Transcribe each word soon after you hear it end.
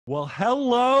Well,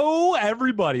 hello,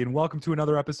 everybody, and welcome to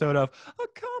another episode of a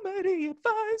Comedy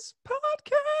Advice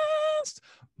Podcast.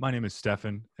 My name is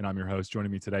Stefan, and I'm your host.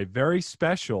 Joining me today, very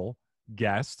special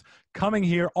guest coming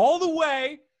here all the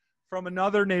way from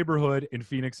another neighborhood in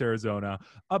Phoenix, Arizona,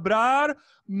 Abrar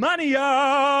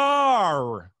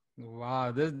Maniyar.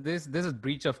 Wow, this is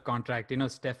breach of contract.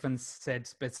 Stefan said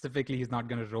specifically he's not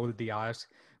going to roll the R's,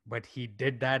 but he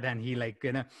did that, and he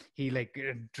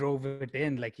drove it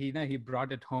in, he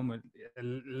brought it home a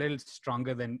little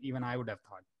stronger than even I would have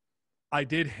thought. I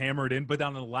did hammer it in, but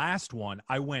on the last one,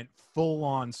 I went full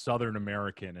on Southern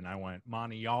American and I went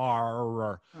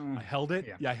Maniyar. I held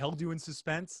it. Yeah, I held you in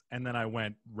suspense, and then I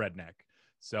went redneck.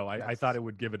 So I thought it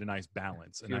would give it a nice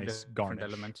balance, a nice garnish.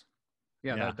 Element.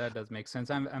 Yeah, that does make sense.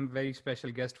 I'm very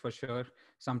special guest for sure.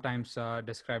 Sometimes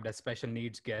described as special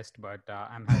needs guest, but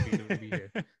I'm happy to be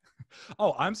here.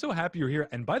 Oh, I'm so happy you're here.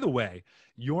 And by the way,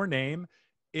 your name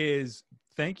is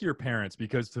thank your parents,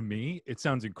 because to me, it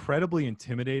sounds incredibly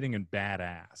intimidating and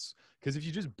badass. Because if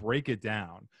you just break it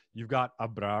down, you've got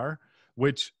Abrar,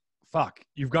 which,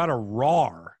 you've got a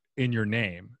rar in your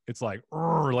name. It's like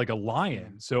a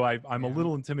lion. So I'm a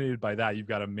little intimidated by that. You've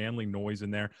got a manly noise in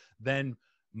there. Then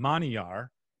Maniyar,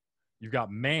 you've got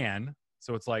man.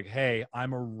 So it's like, hey,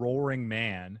 I'm a roaring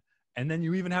man. And then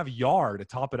you even have yar to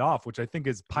top it off, which I think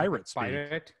is pirate speak.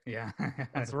 Pirate? Yeah.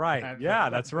 That's right. Yeah,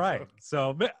 that's right.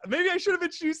 So maybe I should have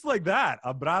introduced like that.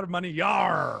 Abrar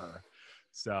Maniyar.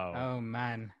 So. Oh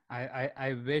man,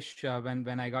 I wish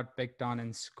when I got picked on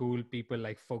in school, people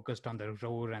like focused on the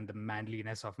roar and the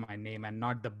manliness of my name, and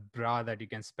not the bra that you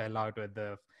can spell out with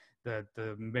the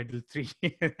middle three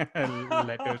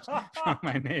letters from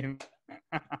my name.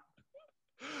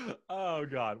 Oh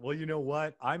God. Well, you know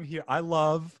what? I'm here. I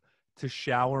love to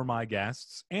shower my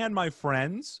guests and my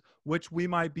friends, which we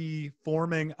might be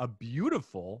forming a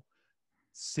beautiful,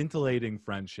 scintillating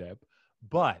friendship.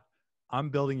 But I'm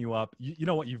building you up. You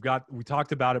know what you've got? We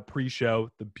talked about it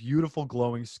pre-show, the beautiful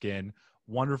glowing skin,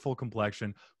 wonderful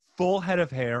complexion, full head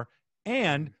of hair,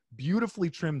 and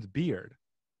beautifully trimmed beard.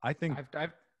 I think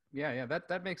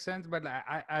that makes sense. But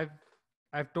I've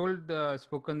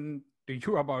spoken to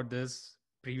you about this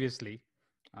previously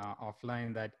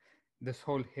offline, that this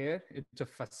whole hair, it's a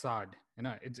facade.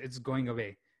 It's going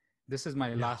away. This is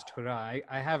my last hurrah.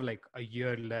 I have like a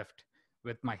year left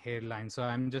with my hairline, so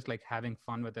I'm just like having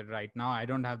fun with it right now. I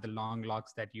don't have the long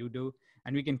locks that you do,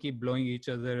 and we can keep blowing each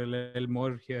other a little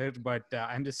more here, but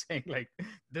I'm just saying, like,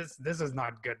 this is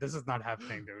not good. This is not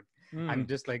happening, dude. I'm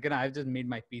just like, I've just made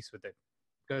my peace with it,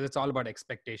 because it's all about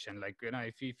expectation. Like,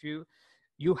 if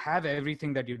you have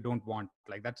everything that you don't want,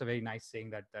 like, that's a very nice saying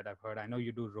that I've heard. I know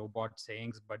you do robot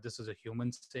sayings, but this is a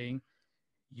human saying.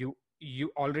 You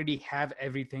already have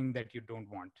everything that you don't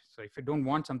want. So if you don't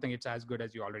want something, it's as good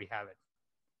as you already have it.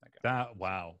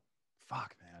 Wow.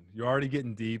 Fuck, man. You're already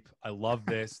getting deep. I love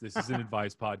this. This is an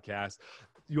advice podcast.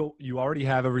 You already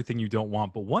have everything you don't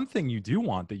want, but one thing you do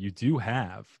want that you do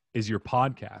have is your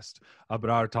podcast,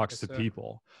 Abrar Talks to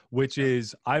People, which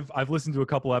is, I've listened to a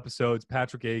couple episodes,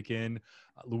 Patrick Aiken,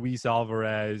 Luis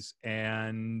Alvarez,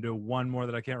 and one more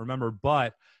that I can't remember,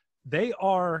 but they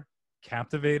are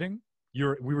captivating.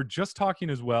 We were just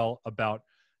talking as well about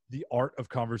the art of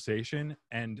conversation,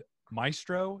 and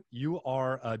Maestro, you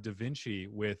are a Da Vinci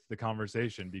with the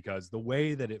conversation, because the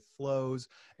way that it flows,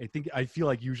 I feel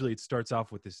like usually it starts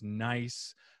off with this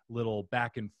nice little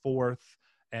back and forth,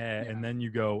 and then you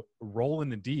go roll in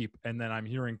the deep, and then I'm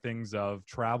hearing things of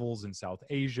travels in South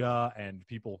Asia and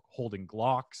people holding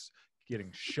Glocks, getting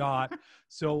shot.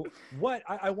 So what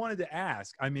I wanted to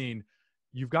ask, I mean,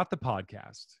 you've got the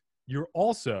podcast. You're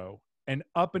also an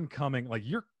up and coming, like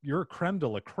you're a creme de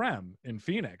la creme in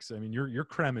Phoenix. I mean, your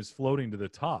creme is floating to the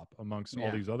top amongst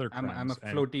all these other cremes. I'm a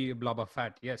floaty blob of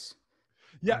fat. Yes.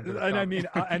 Yeah, and I mean,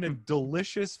 and a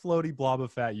delicious floaty blob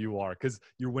of fat you are, because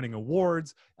you're winning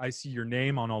awards. I see your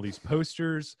name on all these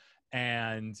posters,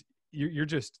 and you're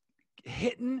just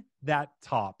hitting that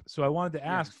top. So I wanted to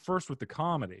ask first with the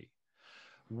comedy,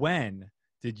 when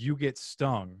did you get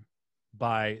stung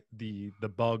by the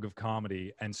bug of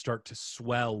comedy and start to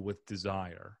swell with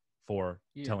desire for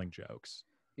telling jokes?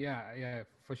 Yeah,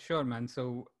 for sure, man.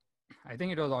 So I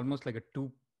think it was almost like a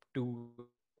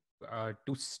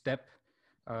two-step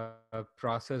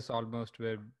process almost,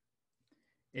 where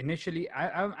initially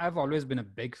I've always been a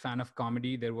big fan of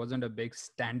comedy. There wasn't a big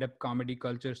stand-up comedy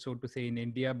culture, so to say, in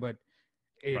India, but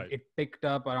it picked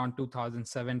up around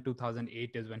 2007,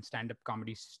 2008 is when stand-up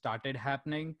comedy started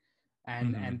happening.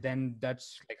 And then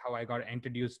that's like how I got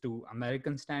introduced to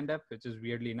American stand-up, which is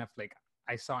weirdly enough, like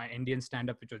I saw an Indian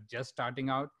stand-up which was just starting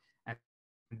out, and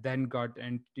then got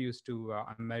introduced to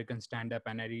American stand up,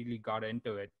 and I really got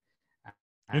into it. And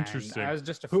I was Interesting.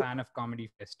 just a fan Who of comedy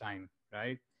for this time,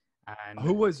 right? And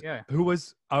who was yeah, who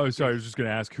was oh sorry, I please. was just gonna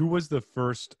ask, who was the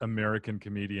first American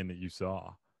comedian that you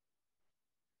saw?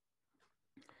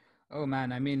 Oh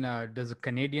man, I mean, does a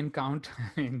Canadian count?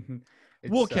 I mean,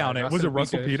 We'll it's count it. Was it Russell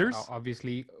Russell Peters, Peters?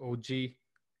 obviously OG.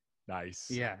 Nice.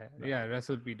 Yeah, yeah,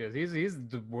 Russell Peters. He's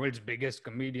the world's biggest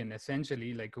comedian,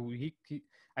 essentially. Like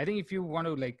I think if you want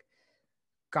to like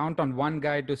count on one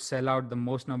guy to sell out the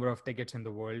most number of tickets in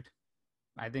the world,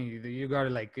 I think you gotta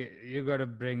like you gotta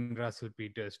bring Russell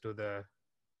Peters to the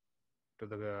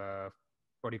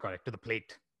what do you call it, to the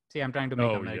plate. See, I'm trying to make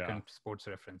Oh yeah. American sports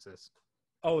references.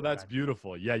 Oh, that's Right.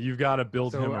 beautiful. Yeah, you've got to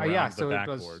build So him yeah, around the so it was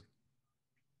backboard.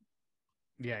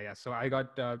 yeah. So I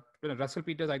got Russell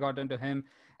Peters. I got into him,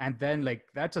 and then like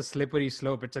that's a slippery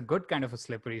slope. It's a good kind of a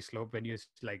slippery slope when you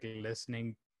like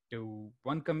listening to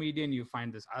one comedian, you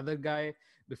find this other guy.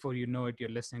 Before you know it, you're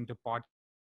listening to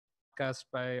podcasts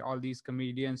by all these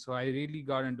comedians. So I really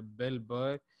got into Bill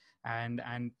Burr, and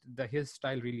his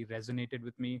style really resonated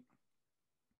with me.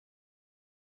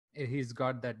 He's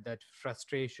got that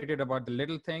frustration about the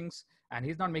little things, and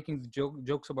he's not making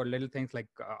jokes about little things like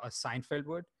a Seinfeld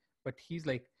would, but he's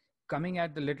like coming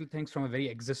at the little things from a very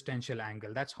existential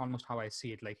angle. That's almost how I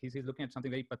see it. Like he's looking at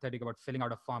something very pathetic about filling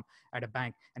out a form at a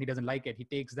bank, and he doesn't like it. He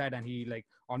takes that and he like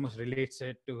almost relates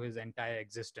it to his entire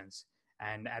existence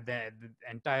and at the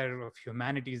entire of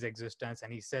humanity's existence.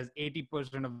 And he says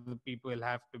 80% of the people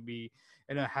have to be,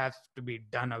 have to be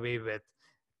done away with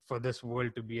for this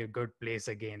world to be a good place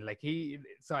again. Like he's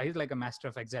like a master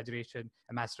of exaggeration,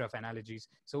 a master of analogies.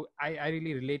 So I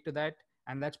really relate to that.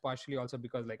 And that's partially also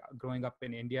because like growing up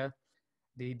in India,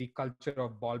 the culture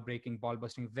of ball breaking, ball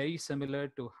busting, very similar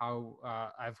to how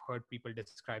I've heard people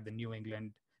describe the New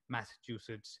England,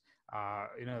 Massachusetts,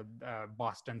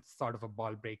 Boston sort of a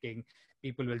ball breaking.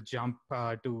 People will jump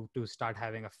to start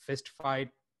having a fist fight.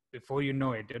 Before you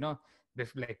know it,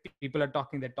 if like people are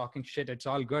talking, they're talking shit. It's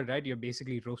all good, right? You're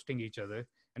basically roasting each other.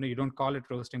 You don't call it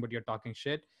roasting, but you're talking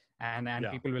shit. And Yeah.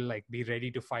 people will like be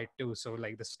ready to fight too. So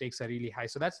like the stakes are really high.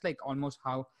 So that's like almost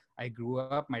how I grew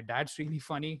up. My dad's really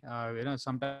funny,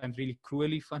 sometimes really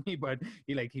cruelly funny, but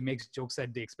he makes jokes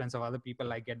at the expense of other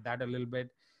people. I get that a little bit.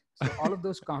 So all of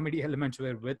those comedy elements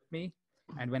were with me.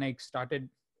 And when I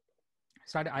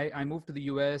I moved to the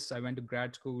US. I went to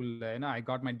grad school. I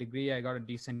got my degree. I got a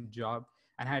decent job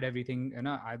and had everything.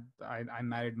 I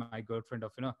married my girlfriend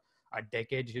of a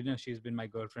decade. She's been my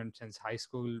girlfriend since high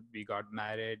school. We got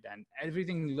married, and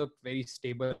everything looked very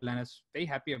stable, and I was very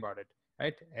happy about it.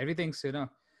 Right? Everything's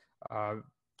uh,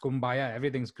 kumbaya.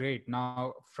 Everything's great.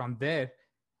 Now from there,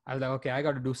 I was like, okay, I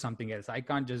got to do something else. I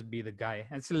can't just be the guy.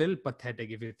 And it's a little pathetic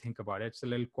if you think about it. It's a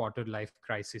little quarter life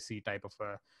crisis-y type of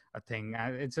a thing.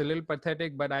 It's a little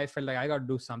pathetic, but I felt like I got to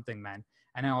do something, man.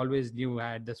 And I always knew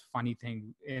I had this funny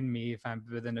thing in me. If I'm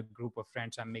within a group of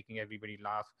friends, I'm making everybody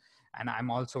laugh. And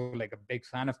I'm also like a big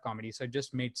fan of comedy. So it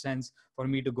just made sense for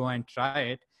me to go and try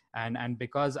it. And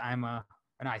because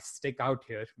I stick out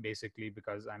here basically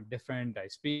because I'm different. I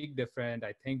speak different.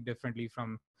 I think differently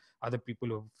from other people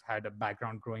who've had a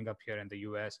background growing up here in the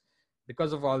US.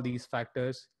 Because of all these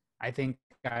factors, I think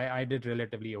I did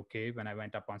relatively okay when I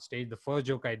went up on stage. The first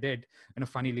joke I did,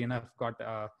 funnily enough, got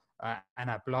an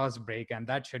applause break, and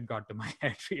that shit got to my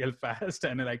head real fast.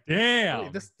 And like, oh,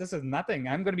 Damn. this is nothing.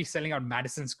 I'm going to be selling out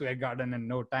Madison Square Garden in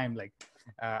no time. Like,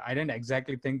 I didn't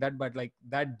exactly think that, but like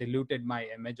that diluted my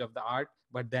image of the art.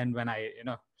 But then when I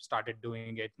started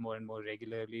doing it more and more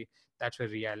regularly, that's where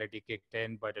reality kicked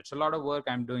in. But it's a lot of work.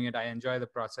 I'm doing it. I enjoy the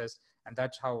process, and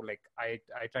that's how like I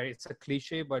try. It's a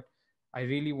cliche, but I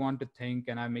really want to think,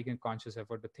 and I'm making a conscious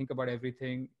effort to think about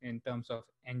everything in terms of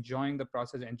enjoying the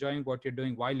process, enjoying what you're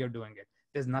doing while you're doing it.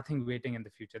 There's nothing waiting in the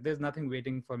future. There's nothing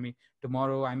waiting for me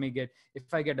tomorrow. I may get,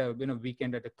 if I get a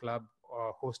weekend at a club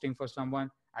or hosting for someone,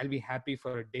 I'll be happy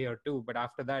for a day or two. But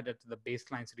after that, it's the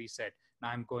baseline's reset.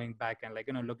 Now I'm going back and like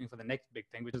looking for the next big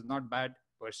thing, which is not bad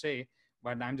per se.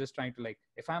 But I'm just trying to like,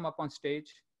 if I'm up on stage,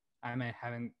 I'm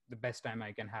having the best time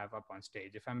I can have up on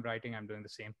stage. If I'm writing, I'm doing the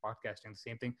same, podcasting, the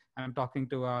same thing. I'm talking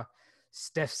to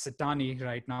Steph Sitani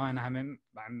right now, and I'm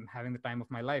having the time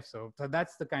of my life. So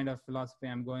that's the kind of philosophy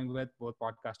I'm going with, both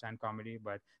podcast and comedy.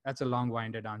 But that's a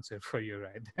long-winded answer for you,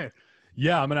 right there.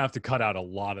 Yeah, I'm gonna have to cut out a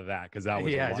lot of that because that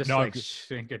was a Yeah, lot. just No, like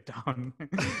shrink it down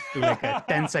to like a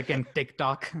 10-second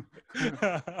TikTok.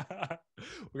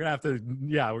 we're gonna have to,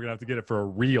 yeah, we're gonna have to get it for a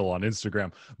reel on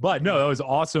Instagram. But no, that was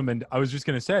awesome. And I was just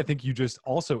gonna say, I think you just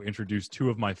also introduced two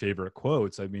of my favorite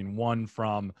quotes. I mean, one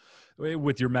from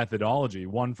with your methodology,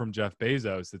 one from Jeff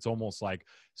Bezos. It's almost like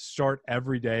start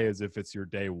every day as if it's your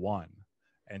day one.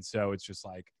 And so it's just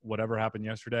like whatever happened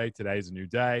yesterday, today is a new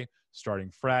day, starting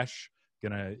fresh,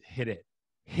 gonna hit it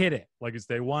like it's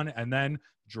day one. And then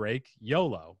Drake,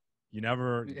 YOLO. You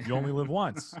only live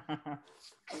once.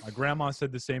 My grandma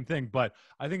said the same thing, but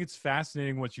I think it's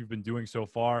fascinating what you've been doing so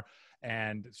far.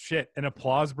 And shit, an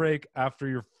applause break after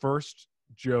your first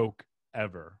joke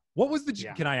ever. What was the?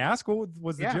 Can I ask? What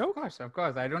was the joke? Of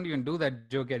course. I don't even do that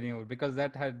joke anymore because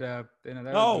that had, that was a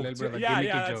little bit of a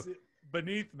gimmicky joke.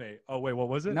 Beneath me. Oh wait, what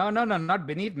was it? No, not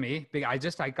beneath me. I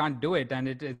can't do it, and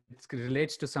it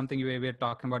relates to something we were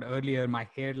talking about earlier. My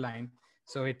hairline,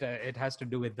 so it has to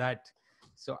do with that.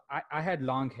 So I had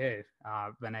long hair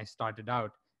when I started out.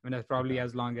 I mean, that's probably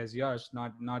as long as yours,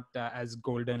 not as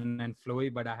golden and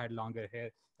flowy, but I had longer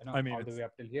hair, all the way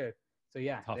up till here. So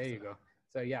yeah, there you go.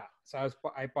 So yeah, so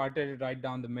I parted it right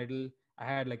down the middle. I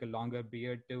had like a longer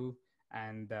beard too,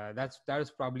 and that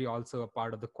is probably also a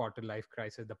part of the quarter life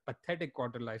crisis, the pathetic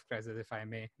quarter life crisis, if I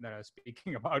may, that I was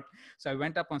speaking about. So I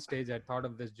went up on stage. I thought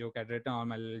of this joke. I'd written all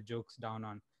my little jokes down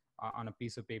on a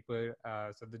piece of paper.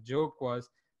 So the joke was,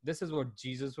 this is what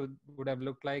Jesus would have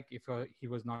looked like if he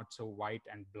was not so white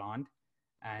and blonde.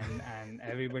 And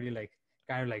everybody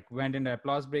kind of went into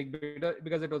applause break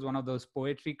because it was one of those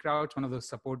poetry crowds, one of those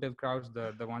supportive crowds,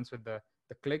 the ones with the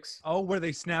clicks. Oh, where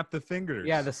they snap the fingers.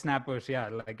 Yeah, the snappers. Yeah,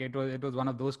 it was one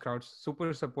of those crowds,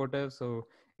 super supportive. So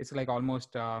it's like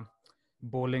almost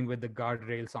bowling with the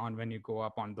guardrails on when you go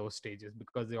up on those stages,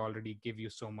 because they already give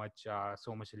you so much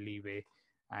leeway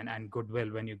and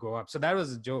goodwill when you go up. So that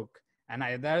was a joke. And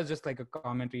that was just like a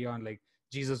commentary on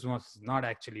Jesus was not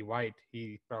actually white.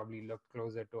 He probably looked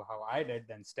closer to how I did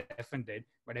than Stefan did,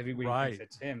 but everybody thinks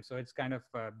it's him. So it's kind of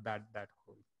that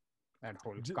whole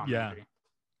commentary. Yeah,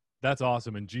 that's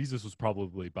awesome. And Jesus was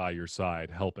probably by your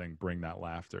side helping bring that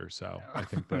laughter. So I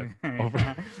think that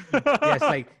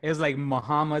yes, it was like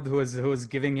Muhammad who was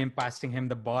passing him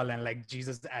the ball, and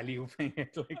Jesus alley-ooping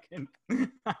it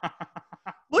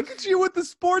Look at you with the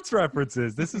sports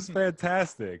references. This is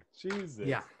fantastic. Jesus.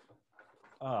 Yeah.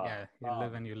 You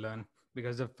live and you learn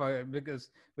because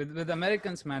with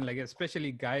Americans, man,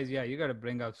 especially guys, you got to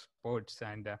bring up sports.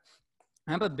 And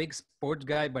I'm a big sports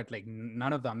guy, but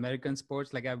none of the American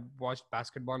sports. I've watched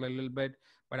basketball a little bit,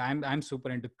 but I'm super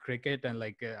into cricket, and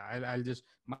I'll just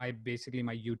my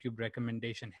YouTube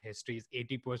recommendation history is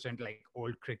 80%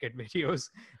 old cricket videos,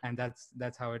 and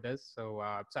that's how it is. So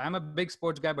I'm a big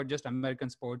sports guy, but just American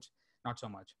sports, not so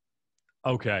much.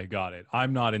 Okay, got it.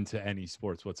 I'm not into any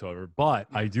sports whatsoever, but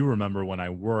I do remember when I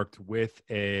worked with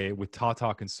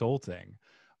Tata Consulting,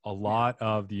 a lot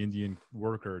of the Indian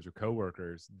workers or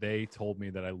coworkers, they told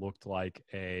me that I looked like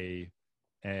a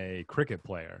cricket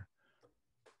player.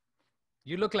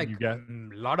 You look like a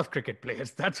lot of cricket players.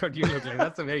 That's what you look like.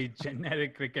 That's a very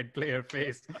generic cricket player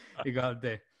face you got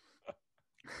there.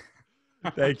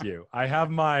 Thank you. I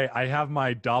have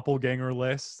my doppelganger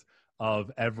list of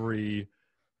every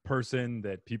person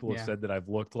that people have said that I've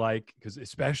looked like, because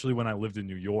especially when I lived in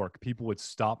New York, people would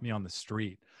stop me on the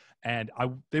street and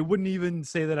they wouldn't even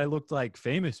say that I looked like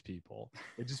famous people.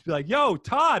 They'd just be like, "Yo,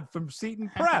 Todd from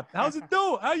Seton Prep. How's it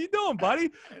doing? How you doing,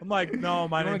 buddy?" I'm like, "No,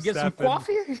 my name's Stefan." Some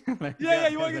coffee?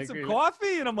 You want to get some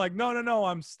coffee? And I'm like, no,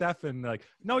 I'm Stefan. Like,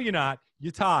 "No, you're not.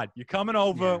 You're Todd. You're coming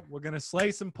over. Yeah. We're going to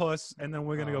slay some puss and then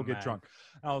we're going to go get drunk."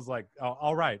 I was like, "Oh,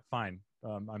 all right, fine.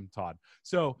 I'm Todd."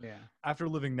 So after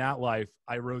living that life,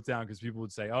 I wrote down, because people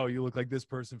would say, "Oh, you look like this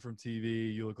person from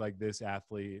TV. You look like this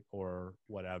athlete or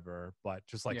whatever," but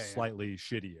just slightly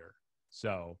shittier.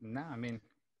 So no, I mean,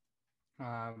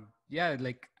 the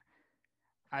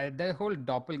whole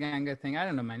doppelganger thing. I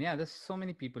don't know, man. Yeah, there's so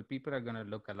many people. People are gonna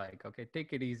look alike. Okay,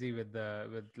 take it easy with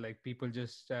people.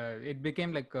 Just it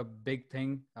became like a big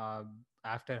thing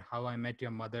after How I Met Your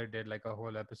Mother did a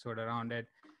whole episode around it.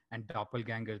 And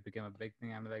doppelgangers became a big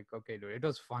thing. I'm like, okay, dude, it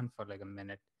was fun for a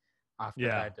minute. After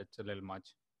that, it's a little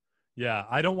much. Yeah,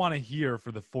 I don't want to hear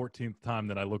for the 14th time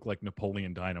that I look like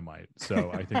Napoleon Dynamite. So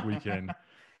I think we can.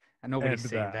 And nobody's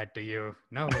saying that to you.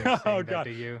 Nobody's saying that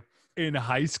to you. In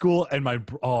high school, and my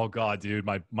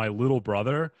little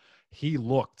brother, he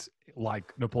looked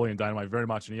like Napoleon Dynamite very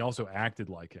much, and he also acted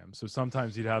like him. So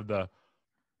sometimes he'd have the,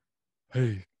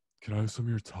 "Hey, can I have some of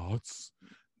your tots?"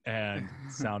 And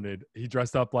he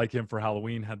dressed up like him for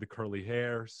Halloween, had the curly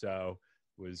hair, so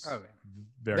was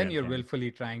very. Then you're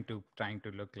willfully trying to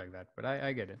look like that, but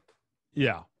I get it.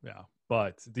 Yeah.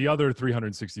 But the other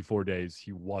 364 days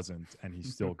he wasn't, and he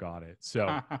still got it.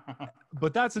 So,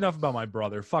 but that's enough about my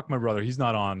brother. Fuck my brother. He's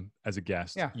not on as a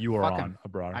guest. Yeah, you are on,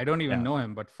 Abrar. I don't even know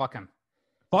him, but fuck him.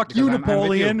 Fuck you,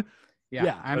 Napoleon.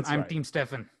 I'm Team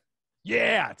Stefan.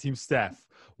 Yeah, Team Steph.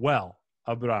 Well,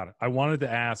 Abrar, I wanted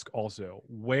to ask also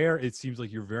where it seems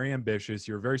like you're very ambitious.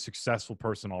 You're a very successful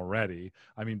person already.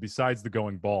 I mean, besides the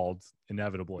going bald,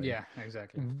 inevitably. Yeah,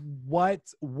 exactly.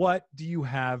 What do you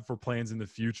have for plans in the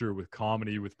future with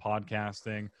comedy, with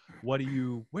podcasting? Where do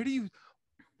you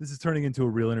this is turning into a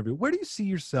real interview. Where do you see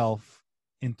yourself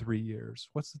in 3 years?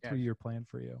 What's the Yeah, 3-year plan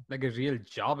for you? like a real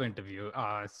job interview.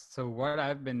 So what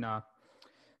I've been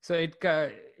so it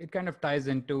kind of ties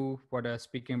into what I was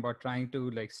speaking about, trying to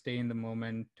like stay in the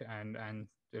moment and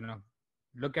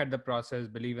look at the process,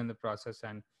 believe in the process,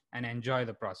 and enjoy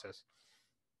the process.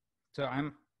 So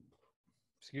I'm,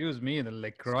 excuse me, the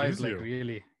like Croy is Excuse like you.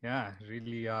 really, yeah,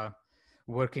 really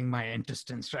working my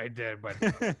intestines right there. But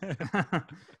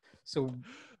so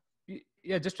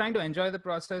yeah, just trying to enjoy the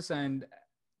process. And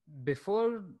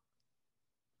before,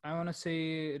 I want to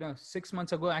say, 6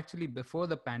 months ago, actually, before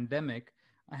the pandemic,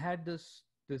 I had this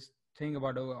thing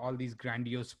about all these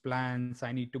grandiose plans.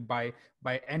 I need to by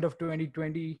end of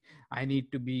 2020, I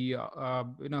need to be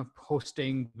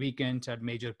hosting weekends at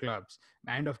major clubs.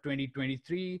 End of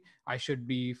 2023, I should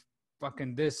be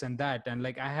fucking this and that, and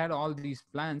like I had all these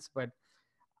plans, but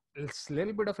it's a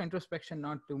little bit of introspection,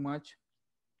 not too much,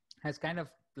 has kind of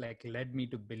like led me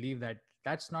to believe that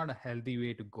that's not a healthy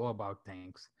way to go about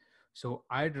things. So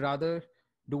I'd rather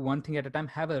do one thing at a time,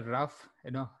 have a rough,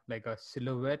 like a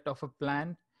silhouette of a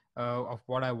plan, of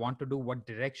what I want to do, what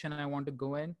direction I want to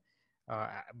go in,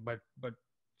 but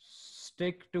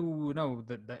stick to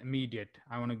the immediate.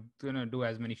 I want to do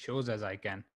as many shows as I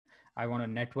can. I want to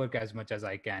network as much as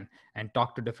I can and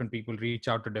talk to different people, reach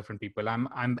out to different people.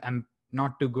 I'm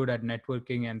not too good at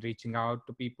networking and reaching out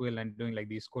to people and doing like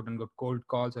these quote unquote cold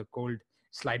calls or cold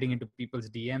sliding into people's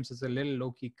DMs. It's a little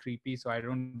low key creepy, so I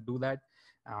don't do that.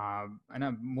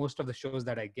 And most of the shows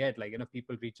that I get, like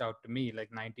people reach out to me. Like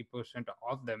 90%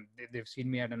 of them, they've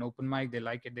seen me at an open mic, they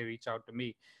like it, they reach out to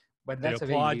me. But They that's a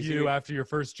very applaud lazy you way. after your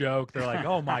first joke. They're like,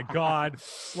 "Oh my god,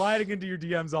 sliding into your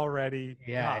DMs already."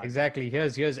 Yeah, God, exactly.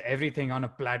 Here's everything on a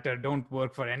platter. Don't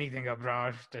work for anything,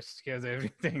 Abrar. Just here's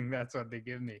everything. That's what they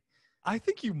give me. I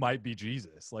think you might be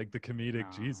Jesus, like the No,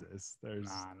 comedic Jesus.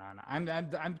 There's no.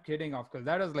 I'm kidding, of course.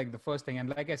 That was like the first thing, and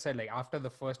like I said, like after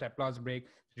the first applause break,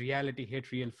 reality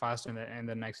hit real fast in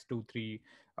the next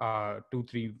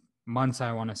 2-3 months,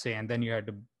 I want to say, and then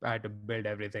I had to build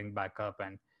everything back up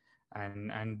and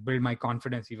build my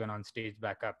confidence even on stage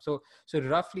back up. So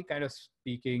roughly, kind of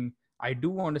speaking, I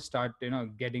do want to start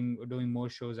doing more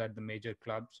shows at the major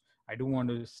clubs. I do want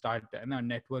to start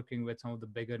networking with some of the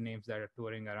bigger names that are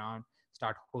touring around,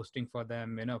 start hosting for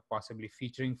them, possibly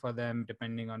featuring for them,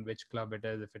 depending on which club it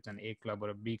is, if it's an A club or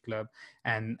a B club.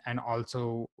 And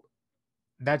also,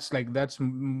 that's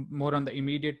more on the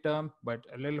immediate term, but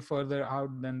a little further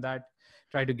out than that,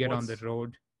 try to get on the what's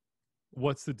road.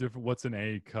 what's the difference? What's an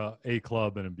A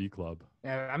club and a B club?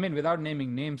 I mean, without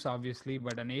naming names, obviously,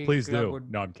 but an A Please club do.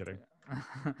 would No, I'm kidding.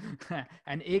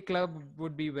 an A club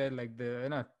would be where like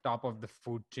the top of the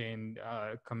food chain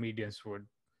comedians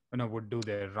would do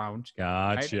their rounds,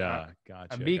 right?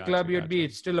 A B club, you'd be,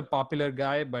 it's still a popular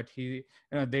guy, but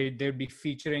they'd be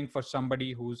featuring for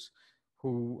somebody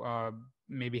who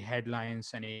maybe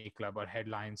headlines an A club or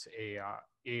headlines a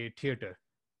theater,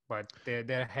 but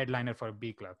they're a headliner for a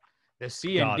B club. The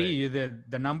C and Got it. D,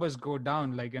 the numbers go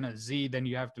down. Like Z, then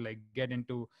you have to like get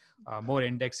into more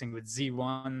indexing with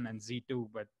Z1 and Z2.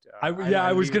 But I'll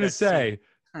I leave was it gonna at C. say,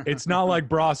 it's not like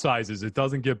bra sizes. It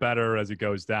doesn't get better as it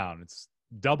goes down. It's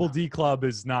double No. D club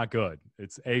is not good.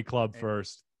 It's A club Eh,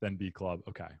 first, then B club.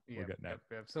 Okay, we're Yep, getting it.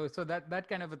 yep, yep. So that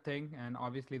kind of a thing, and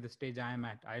obviously the stage I am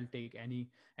at, I'll take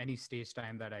any stage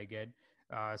time that I get.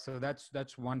 So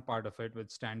that's one part of it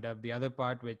with stand up. The other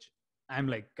part, which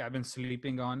I've been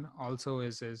sleeping on, also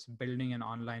is building an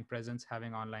online presence,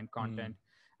 having online Mm. content,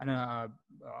 and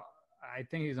I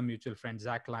think he's a mutual friend,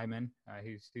 Zach Lyman.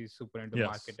 He's super into Yes.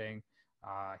 marketing.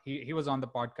 He was on the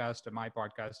podcast, my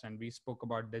podcast, and we spoke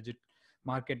about digital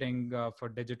marketing for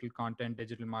digital content,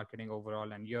 digital marketing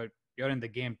overall. And you're in the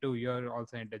game too. You're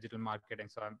also in digital marketing,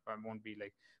 so I won't be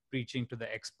like preaching to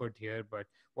the expert here. But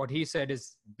what he said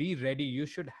is, be ready. You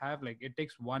should have like, it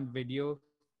takes one video,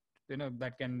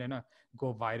 that can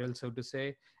go viral, so to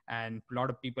say. And a lot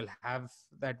of people have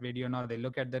that video now. They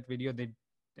look at that video, they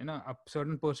a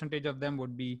certain percentage of them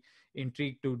would be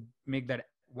intrigued to make that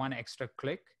one extra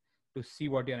click to see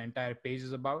what your entire page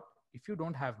is about. If you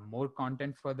don't have more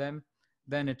content for them,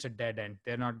 then it's a dead end.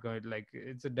 They're not going, like,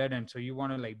 it's a dead end. So you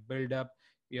want to like build up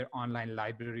your online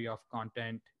library of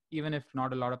content, even if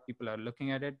not a lot of people are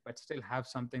looking at it, but still have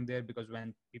something there, because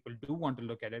when people do want to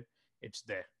look at it, it's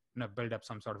there. Build up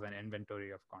some sort of an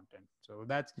inventory of content. So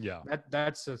Yeah.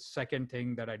 that's a second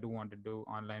thing that I do want to do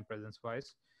online presence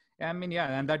wise. Yeah, I mean,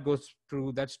 yeah, and that goes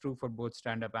true. That's true for both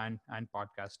stand-up and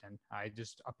podcast. And I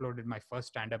just uploaded my first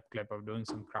stand-up clip of doing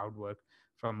some crowd work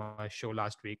from a show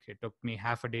last week. It took me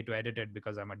half a day to edit it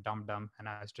because I'm a dumb, and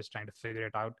I was just trying to figure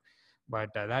it out.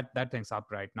 But that thing's up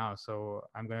right now, so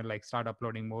I'm gonna like start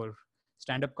uploading more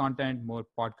stand-up content, more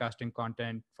podcasting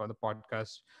content for the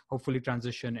podcast. Hopefully,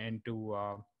 transition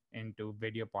into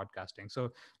video podcasting. So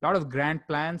a lot of grand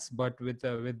plans, but with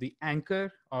the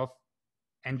anchor of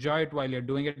enjoy it while you're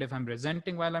doing it. If I'm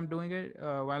resenting while I'm doing it,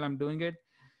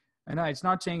 I know it's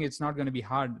not saying it's not going to be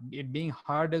hard. It being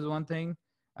hard is one thing,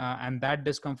 and that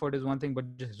discomfort is one thing.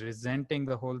 But just resenting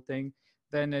the whole thing,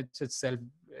 then it's self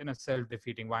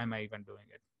defeating. Why am I even doing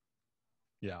it?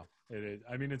 Yeah, it is.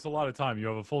 I mean, it's a lot of time. You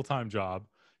have a full-time job.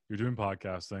 You're doing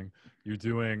podcasting. You're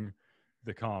doing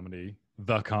the comedy.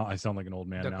 I sound like an old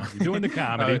man now. You're doing the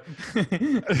comedy.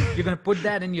 You're gonna put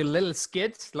that in your little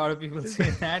skits. A lot of people say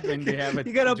that when they have a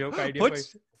you gotta joke idea.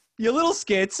 Put your little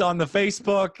skits on the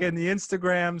Facebook and the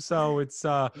Instagram. So it's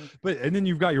and then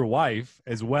you've got your wife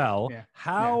as well. Yeah.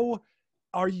 How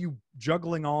are you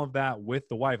juggling all of that with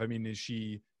the wife? I mean, is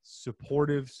she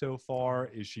supportive so far?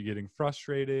 Is she getting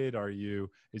frustrated?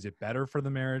 Is it better for the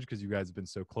marriage because you guys have been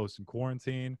so close in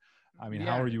quarantine? I mean,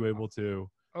 how are you able to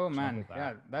Oh man, juggle that?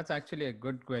 yeah, that's actually a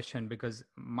good question because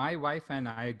my wife and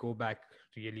I go back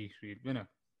really,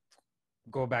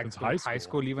 go back Since to high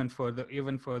school, even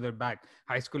further back.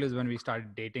 High school is when we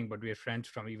started dating, but we are friends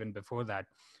from even before that.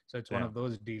 So it's one of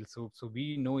those deals. So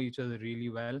we know each other really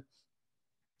well,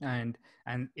 and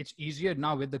it's easier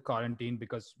now with the quarantine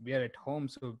because we are at home,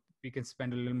 so we can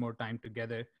spend a little more time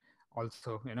together.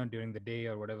 Also, during the day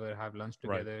or whatever, have lunch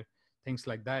together, things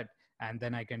like that. And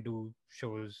then I can do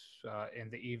shows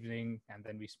in the evening, and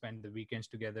then we spend the weekends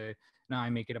together. Now I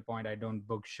make it a point I don't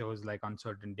book shows like on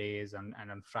certain days and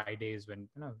on Fridays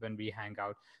when we hang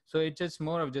out. So it's just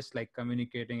more of just like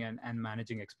communicating and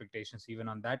managing expectations even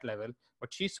on that level.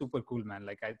 But she's super cool, man.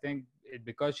 Like I think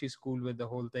because she's cool with the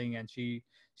whole thing, and she's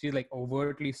like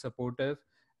overtly supportive.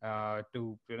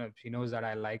 She knows that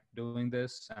I like doing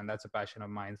this and that's a passion of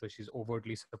mine, so she's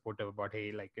overtly supportive about,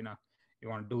 hey, like, you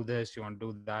want to do this, you want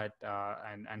to do that,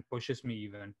 and pushes me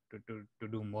even to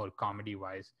do more comedy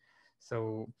wise.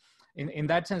 So in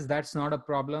that sense, that's not a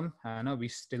problem. I know we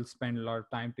still spend a lot of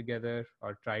time together,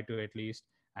 or try to at least.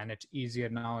 And it's easier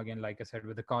now, again, like I said,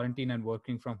 with the quarantine and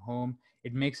working from home,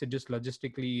 it makes it just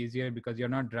logistically easier because you're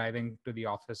not driving to the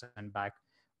office and back.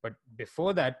 But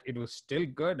before that, it was still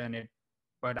good,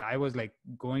 but I was like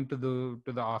going to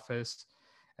the office,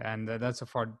 and that's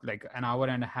for like an hour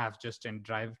and a half just in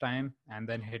drive time, and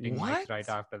then hitting mics right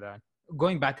after that,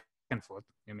 going back and forth.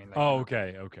 You mean, like,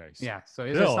 okay. yeah, so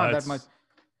it's Still, not that much.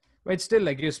 But it's still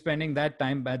like you're spending that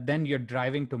time, but then you're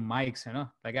driving to mics,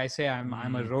 like I say,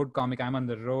 I'm a road comic. I'm on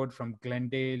the road from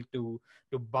Glendale to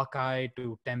Buckeye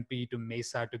to Tempe to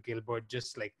Mesa to Gilbert,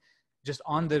 just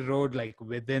on the road, like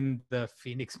within the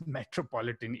Phoenix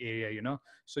metropolitan area,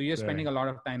 so you're spending a lot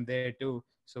of time there too.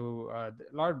 So a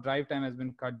lot of drive time has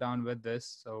been cut down with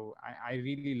this. So I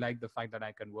really like the fact that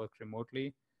I can work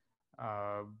remotely.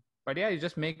 uh, but yeah, you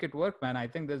just make it work, man. I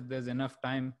think there's enough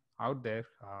time out there.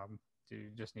 You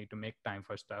just need to make time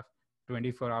for stuff.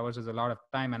 24 hours is a lot of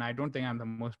time, and I don't think I'm the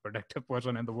most productive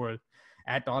person in the world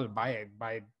at all by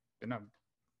you know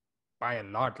by a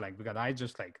lot, like, because I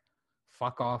just like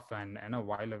fuck off and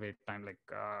while away time,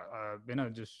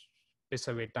 like just piss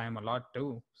away time a lot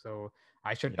too. So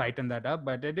I should tighten that up,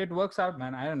 but it works out,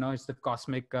 man. I don't know, it's the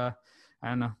cosmic I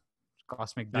don't know,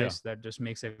 cosmic dice that just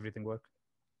makes everything work.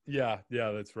 Yeah,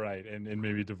 that's right. And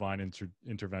maybe divine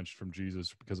intervention from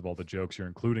Jesus because of all the jokes you're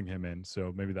including him in.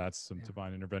 So maybe that's some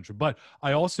divine intervention. But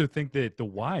I also think that the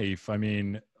wife, I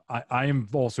mean, I am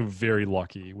also very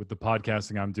lucky with the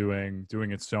podcasting I'm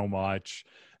doing it so much,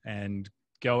 and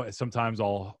sometimes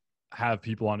I'll have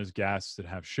people on as guests that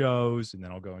have shows, and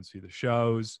then I'll go and see the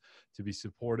shows to be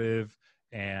supportive.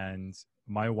 And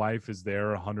my wife is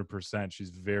there 100%. She's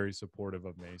very supportive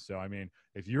of me. So, I mean,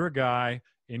 if you're a guy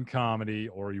in comedy,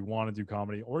 or you want to do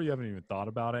comedy, or you haven't even thought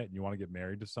about it and you want to get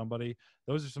married to somebody,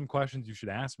 those are some questions you should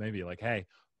ask. Maybe like, hey,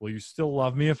 will you still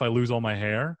love me if I lose all my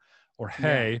hair? Or,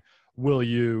 hey, will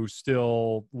you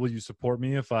support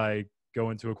me if I go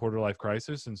into a quarter life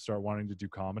crisis and start wanting to do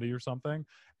comedy or something?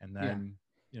 And then,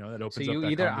 that opens up that conversation. So you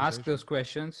either ask those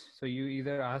questions. So you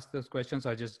either ask those questions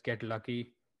or just get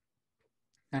lucky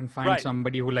and find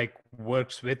somebody who like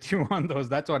works with you on those.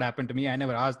 That's what happened to me. I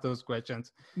never asked those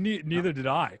questions. Neither did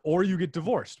I. Or you get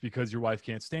divorced because your wife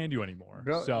can't stand you anymore.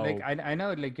 Bro, so like I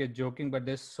know, like, you're joking, but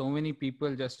there's so many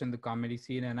people just in the comedy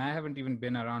scene, and I haven't even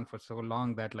been around for so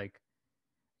long that, like,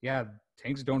 yeah,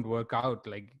 things don't work out.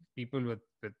 Like, people with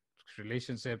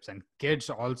relationships and kids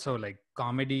also. Like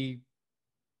comedy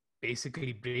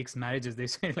basically breaks marriages. They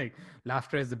say like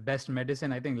laughter is the best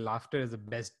medicine. I think laughter is the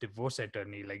best divorce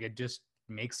attorney. Like it just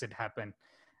makes it happen.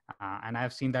 And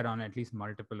I've seen that on at least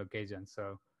multiple occasions.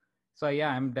 So yeah,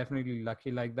 I'm definitely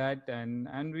lucky like that,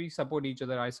 and we support each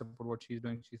other. I support what she's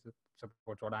doing, she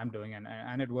supports what I'm doing,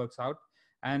 and it works out.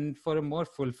 And for a more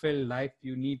fulfilled life,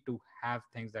 you need to have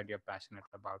things that you're passionate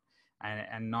about,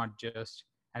 and not just.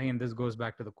 I think, and this goes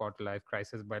back to the quarter life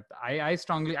crisis, but I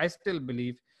still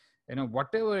believe,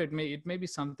 whatever it may be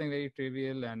something very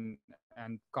trivial, and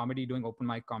comedy, doing open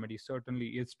mic comedy certainly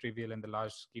is trivial in the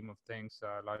larger scheme of things,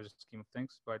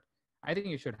 but I think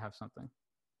you should have something.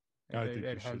 I It, think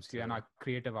it you should helps you, and too. a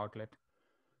creative outlet.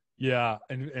 Yeah,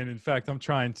 and in fact, I'm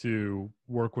trying to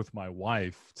work with my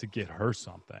wife to get her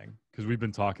something because we've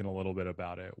been talking a little bit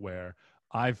about it. Where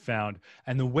I've found,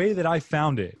 and the way that I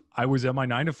found it, I was at my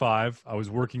 9 to 5. I was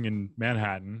working in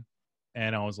Manhattan,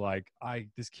 and I was like, I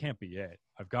this can't be it.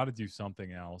 I've got to do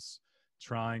something else.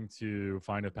 Trying to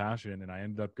find a passion, and I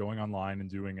ended up going online and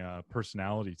doing a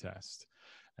personality test,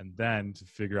 and then to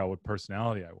figure out what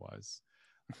personality I was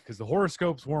because the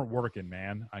horoscopes weren't working,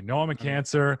 man. I know I'm a Okay.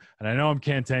 Cancer and I know I'm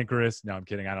cantankerous. No, I'm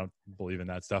kidding. I don't believe in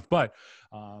that stuff, but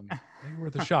maybe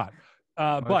worth a shot.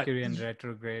 But Mercury in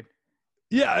retrograde.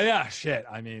 yeah, shit.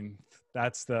 I mean,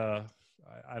 that's I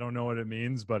don't know what it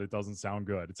means, but it doesn't sound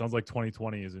good. It sounds like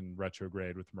 2020 is in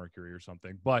retrograde with Mercury or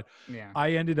something. But Yeah.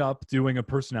 I ended up doing a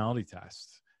personality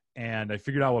test and I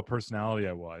figured out what personality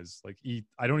I was. Like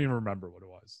I don't even remember what it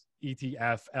was.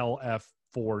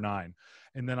 ETFLF49.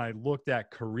 And then I looked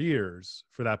at careers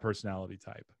for that personality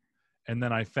type. And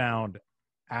then I found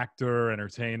actor,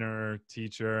 entertainer,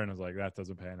 teacher, and I was like, that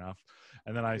doesn't pay enough.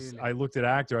 And then Really. I looked at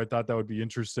actor. I thought that would be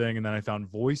interesting. And then I found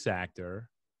voice actor.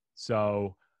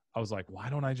 So I was like, why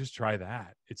don't I just try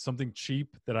that? It's something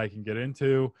cheap that I can get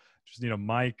into. Just need a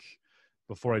mic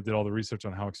before I did all the research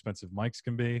on how expensive mics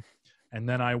can be. And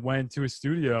then I went to a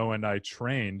studio and I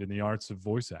trained in the arts of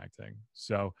voice acting.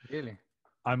 So Really.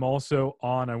 I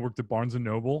worked at Barnes and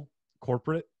Noble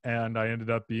corporate, and I ended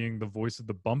up being the voice of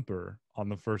the bumper on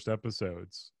the first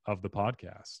episodes of the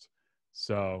podcast.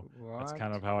 So that's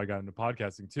kind What? of how I got into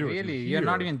podcasting too. If you Really, you're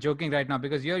not hear, even joking right now,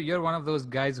 because you're one of those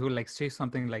guys who like say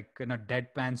something like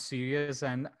deadpan serious,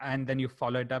 and then you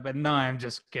follow it up, and no, I'm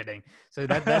just kidding. So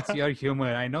that's your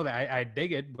humor. I know that I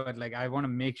dig it, but like I want to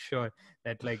make sure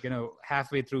that like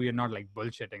halfway through you're not like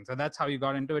bullshitting. So that's how you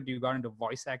got into it. You got into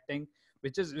voice acting,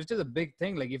 which is a big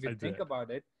thing. Like if you I think did.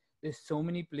 about it, there's so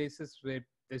many places where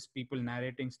there's people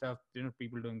narrating stuff.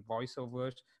 People doing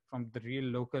voiceovers, from the real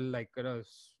local like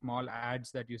small ads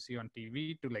that you see on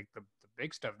TV to like the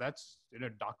big stuff. That's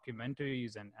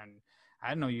documentaries, and I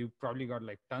don't know, you probably got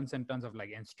like tons and tons of like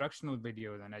instructional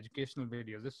videos and educational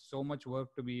videos. There's so much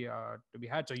work to be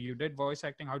had. So you did voice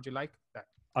acting. How'd you like that?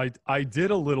 I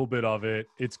did a little bit of it.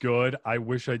 It's good. I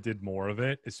wish I did more of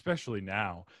it, especially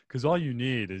now, because all you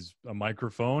need is a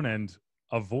microphone and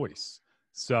a voice.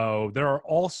 So there are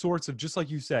all sorts of, just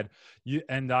like you said,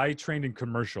 and I trained in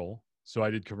commercial. So I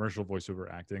did commercial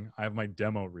voiceover acting. I have my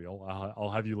demo reel. I'll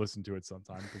have you listen to it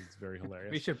sometime because it's very We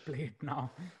hilarious. should play it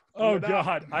now. Pull Oh it up.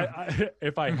 God, I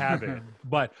if I have it,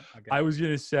 but Okay. I was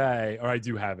gonna say, or I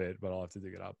do have it, but I'll have to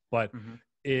dig it up. But Hmm.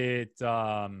 it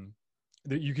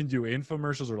that you can do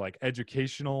infomercials or like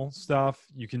educational stuff.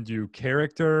 You can do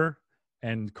character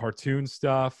and cartoon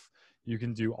stuff. You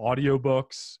can do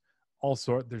audiobooks, all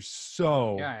sort. There's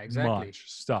so Yeah, exactly. much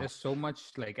There's stuff. so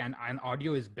much like, and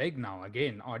audio is big now.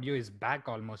 Again, audio is back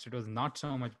almost. It was not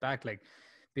so much back. Like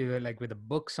we were like with the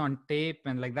books on tape,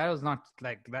 and like that was not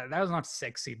like that was not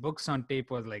sexy. Books on tape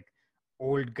was like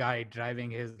old guy driving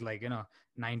his like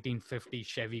 1950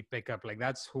 Chevy pickup. Like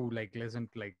that's who like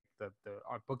listened to like the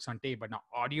books on tape. But now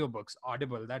audiobooks,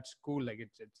 Audible, that's cool. Like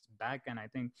it's back, and I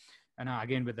think, and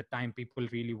again, with the time, people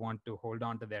really want to hold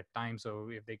on to their time. So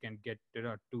if they can get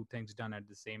two things done at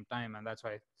the same time, and that's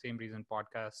why same reason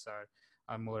podcasts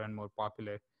are more and more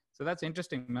popular. So that's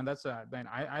interesting, man. That's then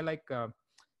I like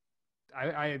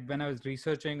I when I was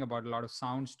researching about a lot of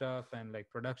sound stuff and like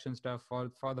production stuff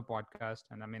for the podcast,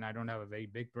 and I mean I don't have a very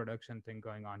big production thing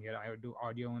going on here. I do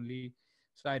audio only,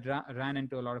 so I ran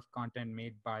into a lot of content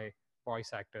made by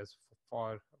voice actors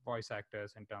for voice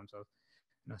actors in terms of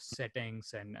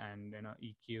settings and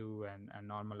EQ and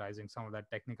normalizing some of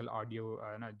that technical audio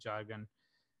jargon.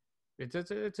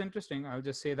 It's interesting. I'll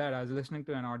just say that I was listening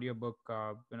to an audiobook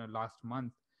last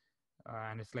month,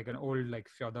 and it's like an old like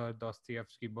Fyodor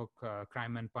Dostoevsky book,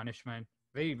 Crime and Punishment,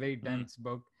 very very Mm. dense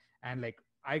book, and like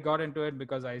I got into it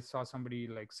because I saw somebody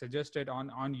like suggest it on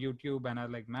YouTube, and I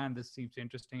was like, man, this seems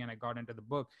interesting, and I got into the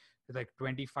book. It's like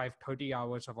 25, 30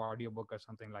 hours of audiobook or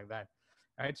something like that,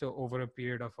 right? So over a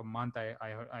period of a month,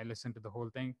 I listened to the whole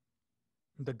thing.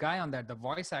 The guy on that, the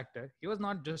voice actor, he was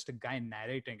not just a guy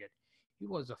narrating it. He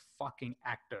was a fucking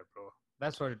actor, bro.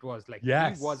 That's what it was. Like he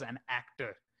was Yes. an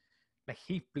actor. Like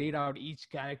he played out each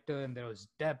character, and there was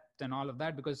depth and all of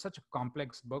that, because it's such a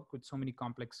complex book with so many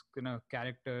complex,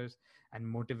 characters and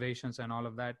motivations and all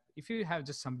of that. If you have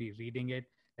just somebody reading it,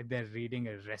 like they're reading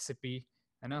a recipe,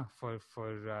 for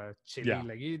chili, Yeah.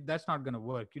 like that's not gonna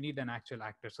work. You need an actual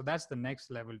actor. So that's the next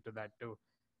level to that too.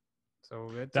 So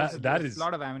That it's a is,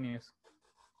 lot of avenues.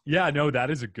 yeah, no,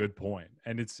 that is a good point.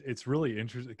 And it's really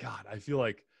interesting. God, I feel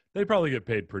like they probably get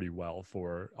paid pretty well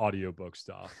for audiobook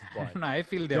stuff, I but don't know. I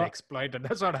feel they're no, exploited.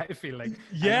 That's what I feel like. I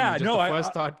don't know. yeah, Just no, the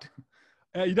first thought.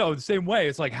 the same way.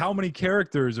 It's like how many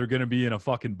characters are going to be in a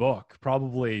fucking book?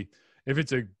 Probably if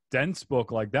it's a dense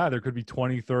book like that, there could be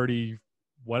 20, 30,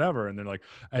 whatever. And they're like,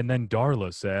 and then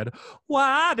Darla said, well,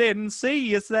 I didn't see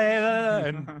you say that.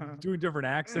 And doing different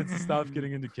accents and stuff,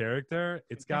 getting into character.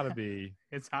 It's got to be,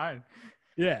 It's hard.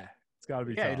 yeah, it's got to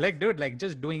be Yeah, tough. like dude, like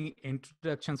just doing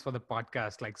introductions for the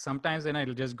podcast. Like sometimes then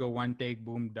it'll just go one take,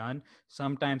 boom, done.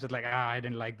 Sometimes it's like, I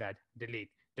didn't like that. Delete,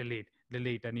 delete,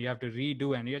 delete. And you have to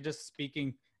redo, and you're just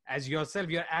speaking as yourself.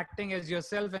 You're acting as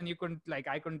yourself, and you couldn't like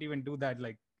I couldn't even do that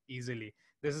like easily.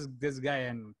 This is this guy,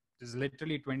 and there's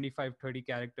literally 25, 30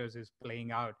 characters is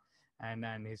playing out, and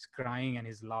he's crying and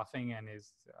he's laughing and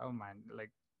he's, oh man, like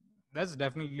that's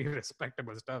definitely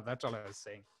respectable stuff. That's all I was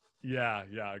saying. Yeah,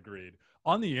 yeah, agreed.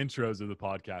 On the intros of the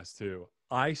podcast too,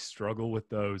 I struggle with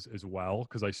those as well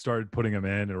because I started putting them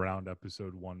in around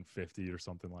episode 150 or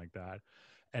something like that.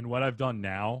 And what I've done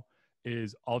now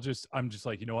is I'm just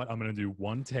like, you know what? I'm going to do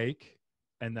one take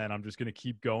and then I'm just going to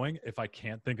keep going. If I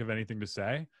can't think of anything to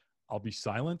say, I'll be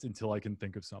silent until I can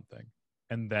think of something.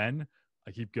 And then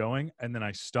I keep going and then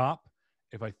I stop.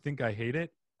 If I think I hate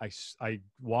it, I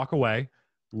walk away,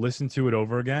 listen to it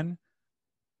over again,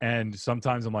 and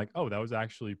sometimes I'm like, oh, that was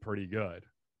actually pretty good.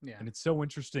 Yeah. And it's so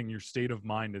interesting your state of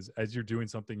mind as you're doing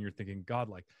something, you're thinking, God,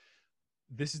 like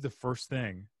this is the first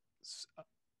thing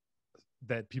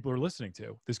that people are listening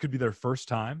to. This could be their first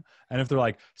time. And if they're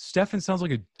like, Stefan sounds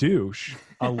like a douche,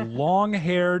 a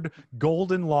long-haired,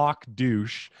 golden lock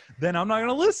douche, then I'm not going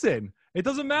to listen. It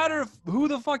doesn't matter Yeah. if who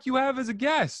the fuck you have as a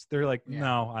guest. They're like, Yeah.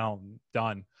 no, I don't,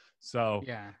 done. So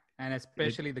Yeah. And it,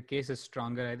 especially the case is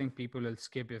stronger. I think people will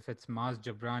skip if it's Maz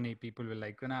Jabrani. People will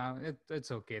like,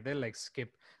 it's okay. They'll like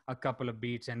skip a couple of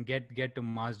beats and get to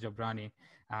Maz Jabrani.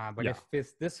 But yeah, if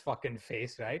it's this fucking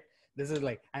face, right? This is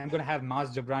like, I'm gonna have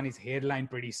Maz Jabrani's hairline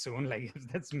pretty soon. Like if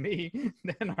that's me,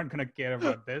 they're not gonna care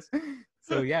about this.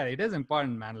 So yeah, it is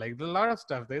important, man. Like a lot of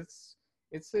stuff. It's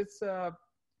it's uh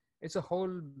it's a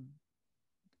whole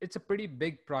it's a pretty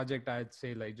big project, I'd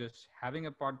say. Like just having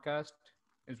a podcast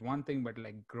is one thing, but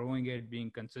like growing it,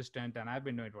 being consistent, and I've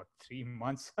been doing it what 3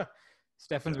 months.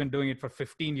 Stefan's yeah. been doing it for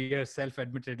 15 years,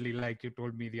 self-admittedly, like you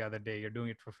told me the other day. You're doing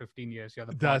it for 15 years. You're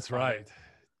the That's podfather. right.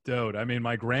 Dude, I mean,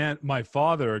 my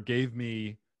father gave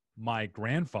me my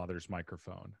grandfather's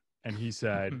microphone, and he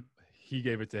said he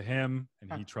gave it to him,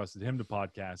 and he trusted him to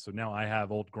podcast. So now I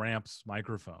have old Gramps'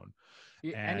 microphone,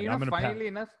 Yeah, and and I'm gonna funnily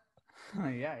enough,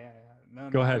 yeah. Go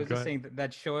No. I ahead, was go just ahead.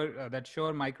 saying that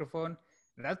Shure microphone,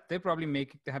 that they probably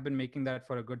have been making that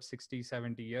for a good 60,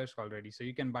 70 years already. So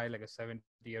you can buy like a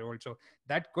 70-year-old. So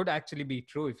that could actually be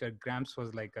true. If your Gramps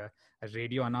was like a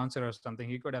radio announcer or something,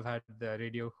 he could have had the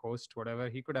radio host, whatever.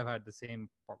 He could have had the same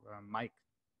mic.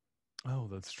 Oh,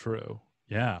 that's true.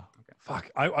 Yeah. Okay. Fuck.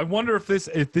 I wonder if this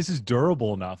is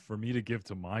durable enough for me to give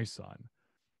to my son.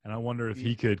 And I wonder if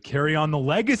he could carry on the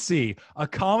legacy, a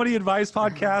comedy advice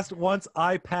podcast. Once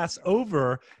I pass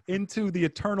over into the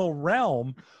eternal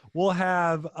realm, we'll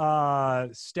have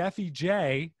Steffi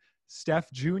J,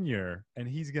 Steph Jr., and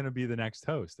he's going to be the next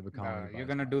host of a comedy You're advice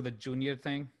gonna podcast. do the junior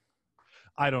thing.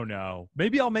 I don't know.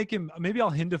 Maybe I'll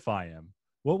hindify him.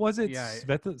 What was it? Yeah,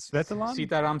 Svetalan?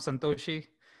 Sitaram Santoshi.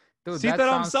 Dude, that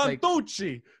Sitaram sounds like,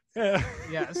 Santucci. Yeah.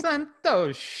 yeah,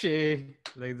 Santoshi.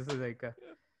 Like this is like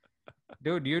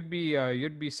dude, you'd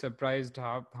be surprised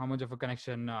how much of a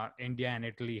connection India and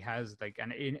Italy has. Like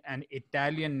an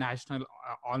Italian national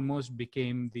almost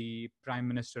became the prime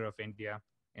minister of India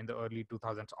in the early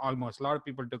 2000s. Almost, a lot of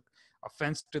people took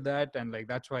offense to that, and like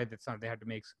that's why they had to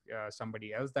make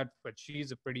somebody else that. But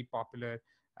she's a pretty popular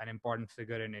and important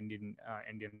figure in Indian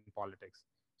politics.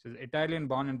 She's Italian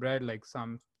born and bred, like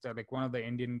like one of the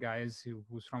Indian guys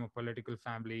who's from a political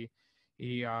family.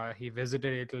 he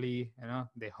visited Italy.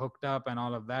 They hooked up and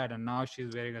all of that, and now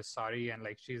she's wearing a sari, and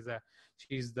like she's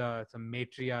the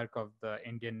matriarch of the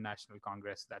Indian National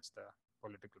Congress. That's the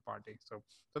political party. So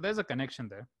there's a connection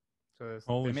there. So there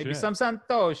Holy may be shit. some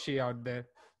Santoshi out there.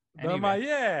 Anyway.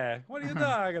 Yeah. What are you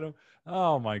talking about?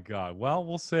 Oh my God. Well,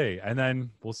 we'll see. And then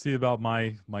we'll see about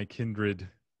my kindred,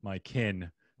 my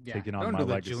kin Yeah, taking on don't my do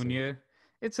the legacy. junior.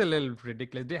 It's a little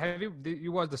ridiculous. Did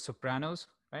you watch The Sopranos?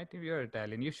 Right? If you're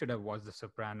Italian, you should have watched The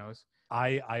Sopranos.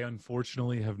 I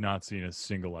unfortunately have not seen a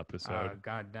single episode.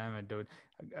 God damn it, dude.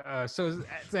 So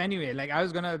anyway, like I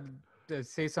was gonna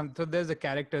say something. So there's a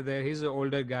character there. He's an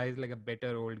older guy. He's like a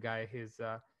better old guy.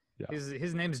 Yeah.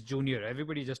 His name's Junior.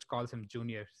 Everybody just calls him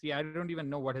Junior. See, I don't even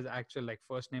know what his actual like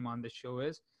first name on the show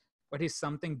is, but he's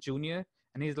something Junior,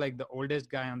 and he's like the oldest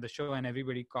guy on the show, and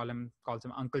everybody calls him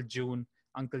Uncle June,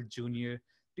 Uncle Junior.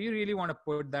 Do you really want to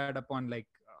put that upon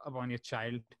your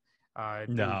child, to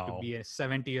No. be a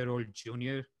 70-year-old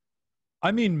junior?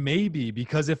 I mean, maybe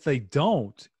because if I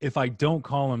don't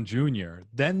call him Junior,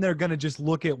 then they're going to just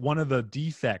look at one of the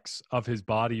defects of his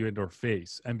body and or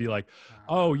face and be like,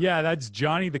 oh, yeah, that's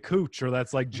Johnny the Cooch, or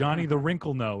that's like Johnny the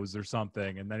Wrinkle Nose or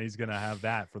something. And then he's going to have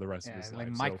that for the rest of his Like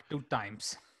life. Mike So, 2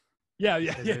 times. yeah,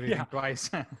 Says everything twice.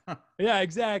 yeah,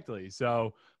 exactly.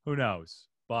 So who knows?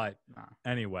 But Nah.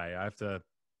 anyway, I have to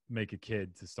make a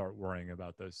kid to start worrying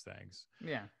about those things.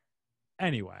 Yeah.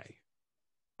 Anyway,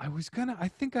 I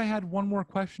think I had one more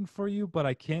question for you, but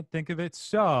I can't think of it.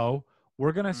 So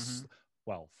we're going to,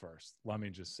 well, first, let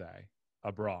me just say,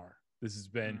 Abrar, this has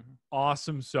been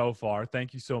awesome so far.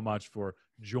 Thank you so much for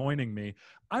joining me.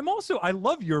 I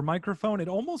love your microphone. It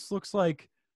almost looks like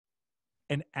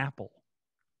an apple.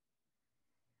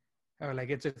 Oh, like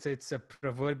it's a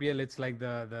proverbial. It's like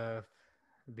the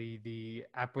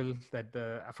apple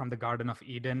that from the Garden of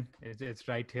Eden. It's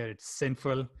right here. It's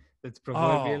sinful. It's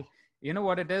proverbial. Oh. You know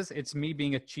what it is? It's me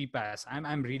being a cheap ass.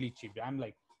 I'm really cheap.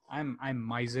 I'm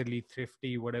miserly,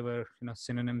 thrifty, whatever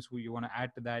synonyms you want to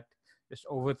add to that. Just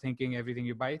overthinking everything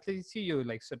you buy. See you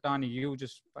like Satani, you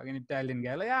just fucking Italian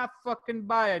guy. Like, fucking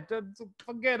buy it.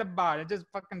 Forget about it. Just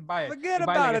fucking buy it. Forget You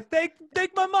buy about like it.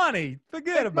 Take my money.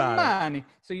 Forget about it. money.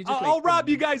 So you just I'll rob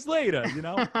you guys later, you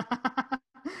know?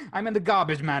 I'm in the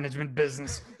garbage management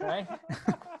business, right?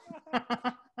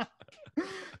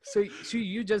 So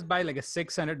you just buy like a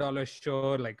 $600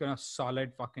 Shure, like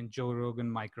solid fucking Joe Rogan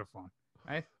microphone,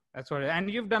 right? That's what. And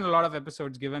you've done a lot of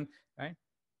episodes, given, right?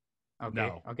 Okay.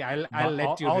 No. Okay. I'll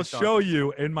let you. I'll show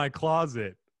you in my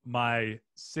closet my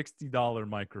 $60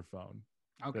 microphone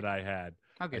that I had.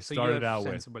 Okay. I So started you're out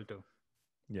sensible too.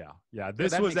 Yeah.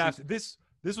 This was after this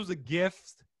was a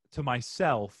gift to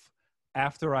myself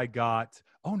after I got.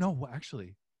 Oh no,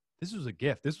 actually, this was a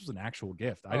gift. This was an actual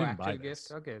gift. I didn't buy this.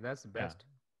 Gift? Okay, that's the best. Yeah.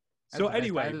 So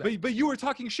anyway, but you were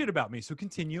talking shit about me, so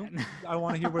continue. I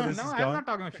want to hear where this is going. No, I'm not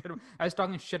talking shit. I was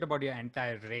talking shit about your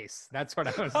entire race. That's what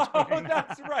I was doing. Oh,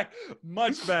 that's right.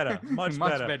 Much better. Much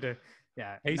better.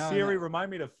 Yeah. Hey, Siri,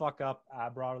 remind me to fuck up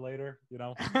Abrar later,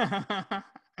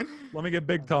 Let me get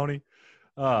Big Tony.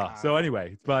 So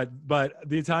anyway, but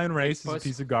the Italian race is a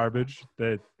piece of garbage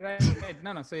that... Right.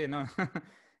 No. So,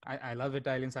 I love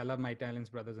Italians. I love my Italian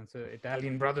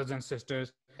brothers and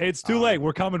sisters. It's too late.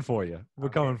 We're coming for you. We're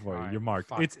coming for you. You're marked.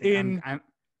 Fuck. It's in.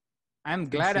 I'm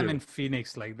glad I'm in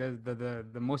Phoenix. Like the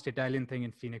most Italian thing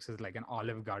in Phoenix is like an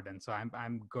Olive Garden. So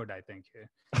I'm good, I think,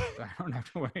 here. So I don't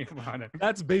have to worry about it.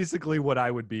 That's basically what I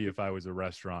would be if I was a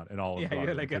restaurant in Olive Garden. Yeah,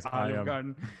 you're like an Olive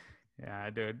Garden. Yeah,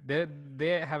 dude.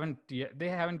 They haven't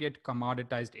yet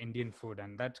commoditized Indian food,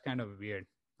 and that's kind of weird.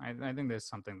 I think there's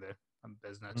something there, some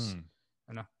business.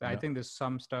 I think there's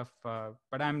some stuff,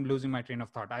 but I'm losing my train of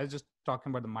thought. I was just talking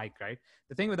about the mic, right?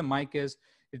 The thing with the mic is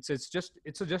it's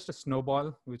just a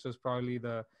snowball, which was probably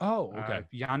the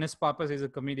Giannis Papas is a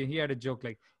comedian. He had a joke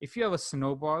like, if you have a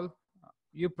snowball,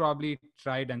 you probably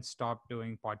tried and stopped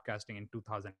doing podcasting in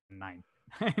 2009.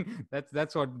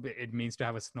 That's what it means to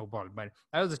have a snowball. But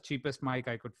that was the cheapest mic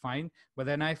I could find. But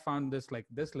then I found this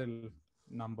little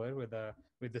number with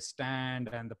the stand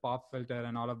and the pop filter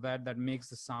and all of that makes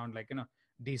the sound like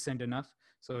decent enough.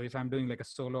 So if I'm doing like a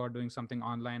solo or doing something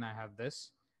online, I have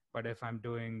this. But if I'm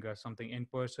doing something in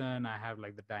person, I have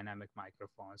like the dynamic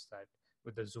microphones that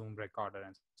with the Zoom recorder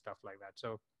and stuff like that.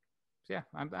 So yeah,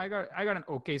 I got an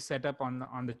okay setup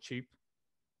on the cheap.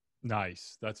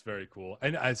 Nice. That's very cool.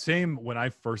 And same when I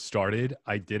first started,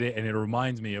 I did it. And it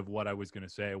reminds me of what I was going to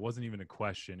say. It wasn't even a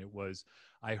question. It was,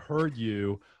 I heard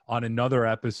you on another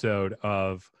episode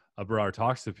of Abrar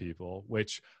Talks to People,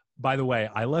 which, by the way,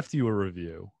 I left you a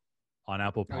review on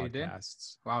Apple Podcasts. You did?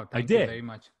 Wow. Thank you very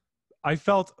much. I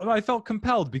felt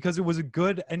compelled because it was a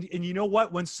good, and you know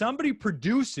what? When somebody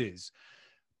produces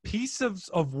pieces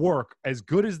of work as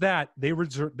good as that,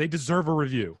 they deserve a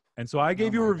review. And so I Oh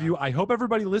gave you a my review. God. I hope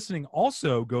everybody listening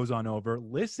also goes on over,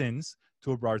 listens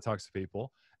to Abrar Talks to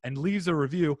People, and leaves a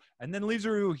review, and then leaves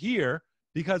a review here,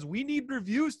 because we need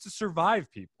reviews to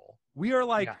survive, people. We are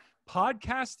like Yeah.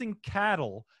 podcasting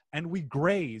cattle, and we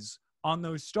graze on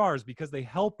those stars because they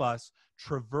help us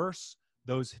traverse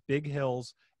those big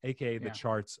hills, aka the Yeah.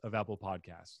 charts of Apple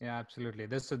Podcasts. Yeah, absolutely.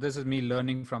 This is me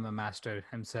learning from the master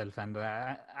himself, and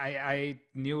I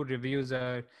knew reviews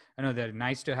are, they're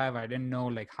nice to have. I didn't know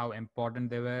like how important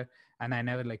they were, and I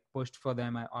never like pushed for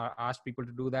them or asked people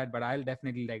to do that. But I'll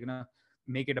definitely like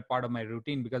make it a part of my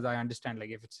routine, because I understand like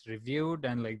if it's reviewed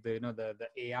and like the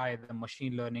AI, the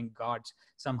machine learning gods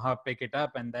somehow pick it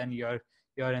up, and then you're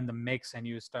in the mix, and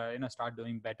you start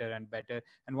doing better and better.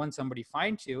 And once somebody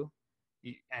finds you,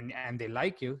 and they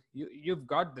like you've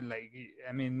got the like,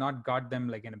 I mean, not got them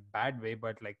like in a bad way,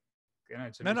 but like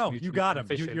it's No, you mutually got him.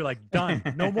 beneficial. You're like, done.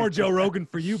 No more Joe Rogan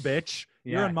for you, bitch.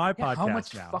 You're on Yeah, my yeah. How podcast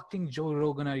much now. fucking Joe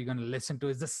Rogan are you gonna listen to?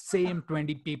 It's the same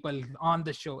 20 people on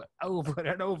the show over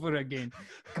and over again.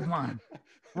 Come on.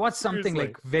 What's something Seriously.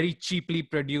 like very cheaply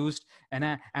produced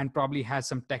and probably has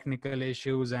some technical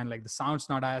issues, and like the sound's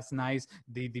not as nice,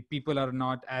 the people are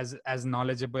not as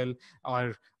knowledgeable,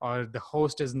 or the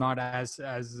host is not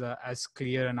as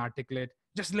clear and articulate?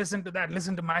 Just listen to that.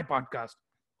 Listen to my podcast.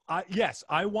 Yes,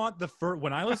 I want the first,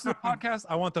 when I listen to the podcast,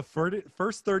 I want the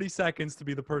first 30 seconds to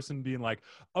be the person being like,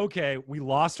 okay, we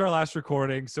lost our last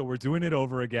recording, so we're doing it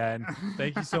over again.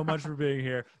 Thank you so much for being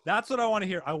here. That's what I want to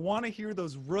hear. I want to hear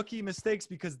those rookie mistakes,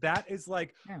 because that is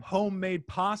like Yeah, homemade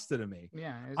pasta to me.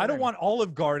 yeah, I don't exactly. want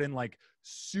Olive Garden like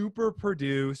super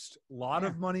produced, a lot Yeah,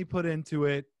 of money put into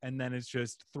it, and then it's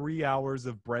just 3 hours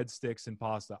of breadsticks and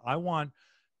pasta. I want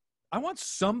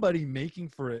somebody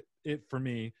making it for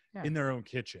me yeah. in their own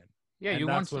kitchen. Yeah, And you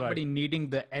want that's what somebody kneeding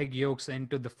the egg yolks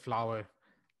into the flour,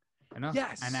 and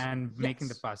yes, making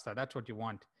the yes, pasta. That's what you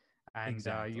want. And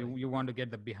exactly. you want to get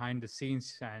the behind the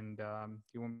scenes, and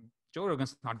Joe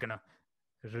Rogan's not gonna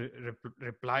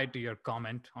reply to your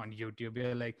comment on YouTube.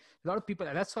 You're like, a lot of people,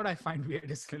 that's what I find weird.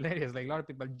 It's hilarious. Like a lot of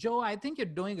people, Joe, I think you're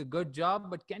doing a good job,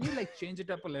 but can you like change it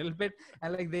up a little bit?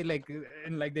 And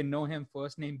like they know him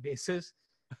first name basis.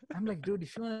 I'm like, dude,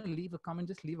 if you want to leave a comment,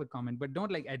 just leave a comment, but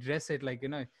don't like address it like,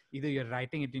 either you're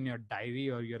writing it in your diary,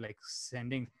 or you're like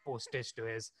sending postage to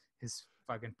his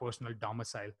fucking personal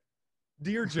domicile.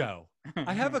 Dear Joe,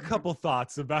 I have a couple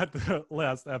thoughts about the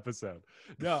last episode.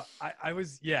 No, I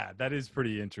was, yeah, that is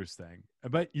pretty interesting.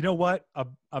 But you know what? Leave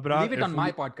About it on if my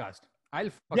we, podcast. I'll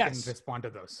fucking yes, respond to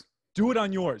those. do it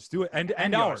on yours. Do it and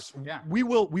And ours. yours. Yeah. We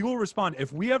will respond.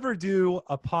 If we ever do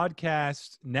a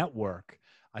podcast network,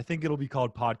 I think it'll be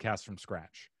called Podcast from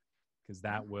Scratch, because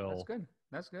Yeah, that that's will good.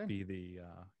 That's good. be the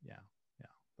yeah, yeah.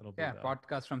 That'll be Yeah, the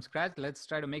podcast from scratch. Let's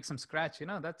try to make some scratch.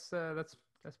 That's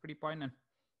pretty poignant.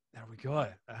 there we go.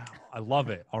 Oh, I love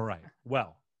it. All right.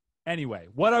 Well, anyway,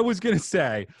 what I was going to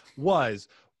say was,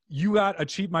 you got a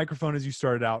cheap microphone as you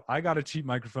started out. I got a cheap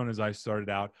microphone as I started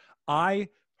out. I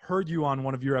heard you on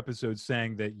one of your episodes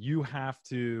saying that you're an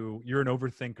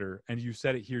overthinker, and you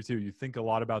said it here too. You think a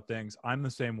lot about things. I'm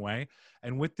the same way.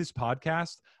 And with this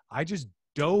podcast, I just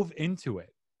dove into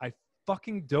it. I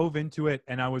fucking dove into it,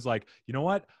 and I was like, you know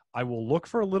what? I will look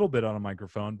for a little bit on a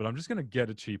microphone, but I'm just going to get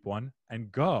a cheap one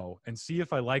and go and see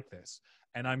if I like this.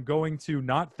 And I'm going to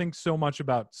not think so much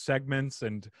about segments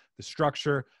and the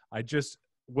structure. I just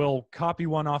will copy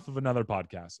one off of another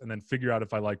podcast and then figure out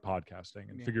if I like podcasting,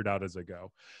 and Yeah. figure it out as I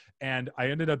go. And I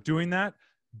ended up doing that.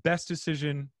 Best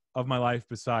decision of my life,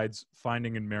 besides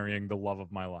finding and marrying the love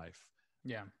of my life.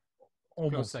 Yeah.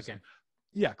 Almost Close second.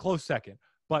 yeah, close second.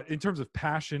 But in terms of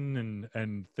passion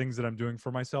and things that I'm doing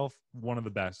for myself, one of the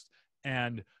best.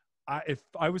 And if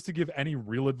I was to give any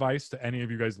real advice to any of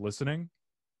you guys listening,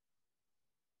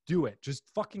 do it. Just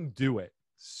fucking do it.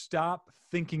 Stop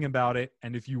thinking about it.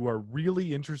 And if you are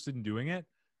really interested in doing it,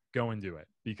 go and do it,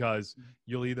 because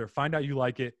you'll either find out you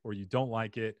like it or you don't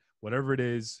like it, whatever it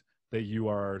is that you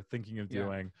are thinking of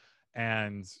doing.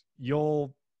 And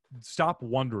you'll stop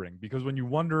wondering, because when you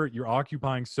wonder, you're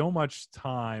occupying so much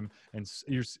time, and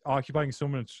you're occupying so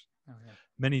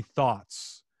many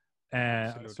thoughts. And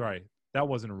Absolutely. sorry, that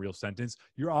wasn't a real sentence.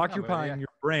 You're but occupying yeah. your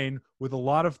brain with a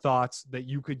lot of thoughts that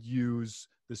you could use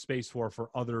the space for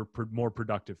other more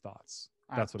productive thoughts.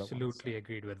 That's what I want to Absolutely say.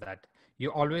 agreed with that. You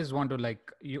always want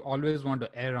to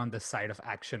err on the side of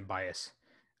action bias.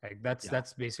 Like Yeah.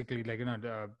 that's basically like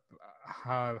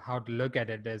how to look at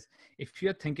it is, if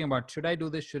you're thinking about, should I do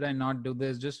this, should I not do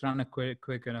this, just run a quick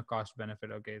cost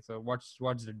benefit. Okay, so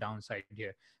what's the downside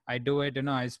here? I do it,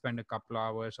 I spend a couple of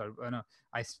hours, or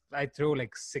I throw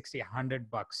like 60 100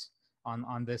 bucks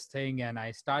on this thing, and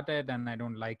I start it and I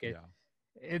don't like it.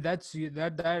 Yeah. That's you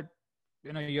that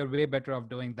you're way better off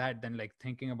doing that than like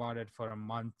thinking about it for a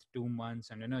month, 2 months,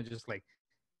 and just like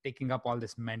taking up all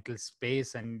this mental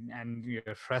space, and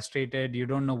you're frustrated. You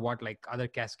don't know what like other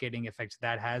cascading effects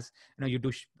that has. You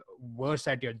do worse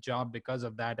at your job because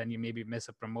of that, and you maybe miss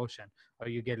a promotion, or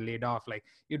you get laid off. Like,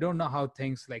 you don't know how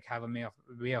things like have a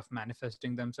way of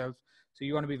manifesting themselves. So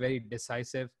you want to be very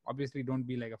decisive. Obviously, don't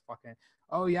be like a fucking,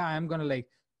 oh yeah, I'm gonna like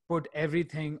put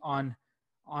everything on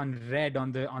red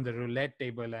on the roulette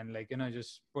table, and like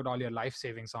just put all your life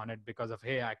savings on it because of,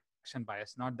 hey, action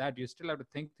bias. Not that. You still have to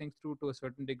think things through to a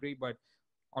certain degree, but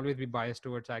always be biased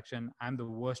towards action. I'm the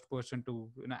worst person to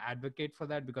advocate for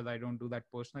that, because I don't do that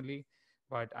personally,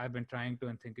 but I've been trying to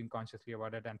and thinking consciously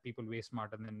about it, and people way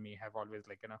smarter than me have always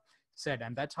like said.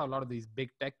 And that's how a lot of these big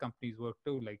tech companies work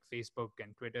too, like Facebook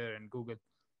and Twitter and Google.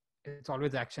 It's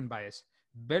always action bias.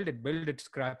 Build it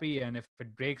scrappy, and if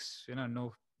it breaks,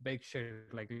 no big shit,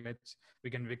 like we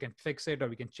can fix it, or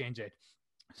we can change it.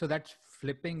 So that's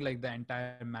flipping like the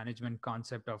entire management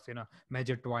concept of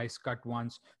measure twice, cut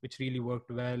once, which really worked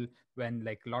well when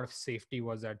like a lot of safety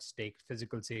was at stake,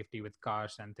 physical safety with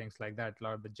cars and things like that. A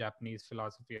lot of the Japanese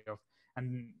philosophy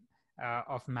and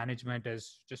of management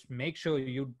is just make sure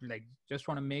you like just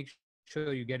want to make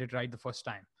sure you get it right the first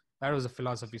time. That was a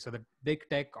philosophy. So the big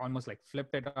tech almost like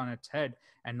flipped it on its head,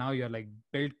 and now you're like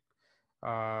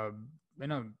uh you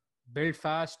know build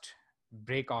fast,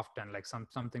 break often, like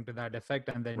something to that effect,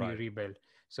 and then you Right. rebuild.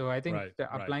 So I think Right. Right.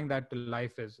 applying that to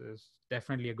life is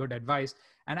definitely a good advice.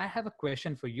 And I have a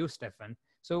question for you, Stefan.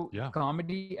 So Yeah.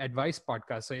 comedy advice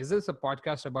podcast, so is this a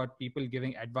podcast about people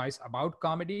giving advice about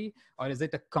comedy, or is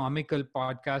it a comical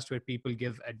podcast where people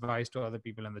give advice to other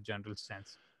people in the general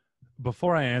sense?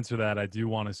 Before I answer that, I do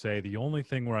want to say the only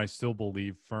thing where I still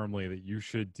believe firmly that you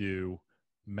should do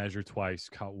measure twice,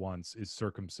 cut once is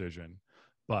circumcision.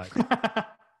 But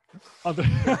other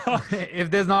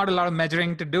If there's not a lot of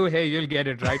measuring to do, hey, you'll get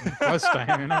it right the first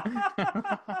time.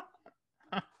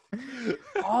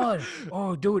 Or,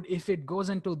 oh dude, if it goes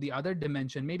into the other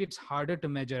dimension, maybe it's harder to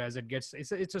measure as it gets,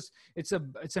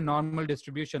 it's a normal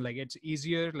distribution. Like, it's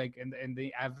easier like in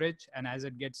the average, and as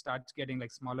it starts getting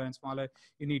like smaller and smaller,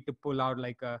 you need to pull out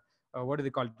like a what do they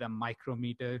call it, a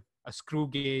micrometer, a screw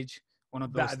gauge, one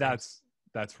of those that things.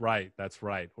 that's right. That's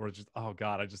right. Or just, oh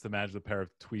god, I just imagine a pair of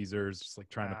tweezers just like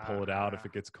trying to pull it out. If uh,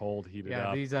 it gets cold, heat it yeah,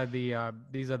 up. these are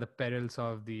the perils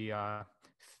of the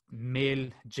male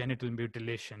genital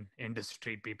mutilation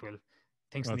industry, people.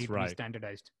 Things That's need to be right.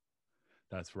 standardized.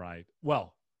 That's right.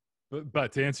 Well,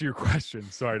 but to answer your question,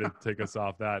 sorry to take us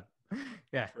off that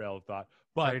Yeah, trail of thought.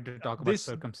 sorry But to talk about this,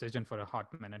 circumcision for a hot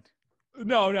minute.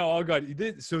 no, all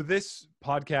good. So this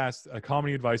podcast, a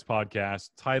comedy advice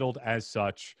podcast, titled as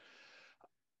such,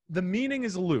 the meaning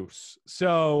is loose.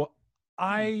 So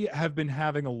I have been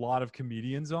having a lot of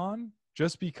comedians on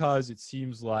just because it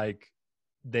seems like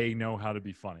they know how to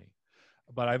be funny.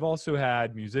 But I've also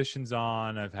had musicians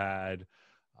on. I've had,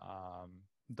 um,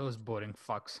 Those boring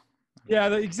fucks. yeah,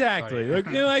 Sorry. exactly. Like,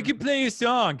 I can play a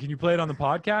song. Can you play it on the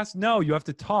podcast? No, you have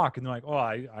to talk. And they're like, oh,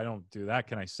 I don't do that.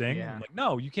 Can I sing? I'm Yeah, like,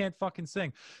 no, you can't fucking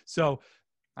sing. So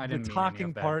I the didn't mean any talking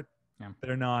of that. part, Yeah,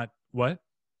 they're not, what?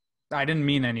 I didn't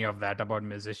mean any of that about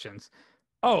musicians.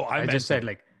 Oh, I I just meant said it.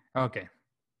 like, okay,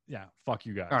 Yeah, fuck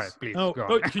you all right, guys. please Oh, go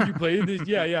oh, on. can you play this?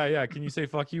 Yeah. Can you say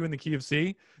fuck you in the key of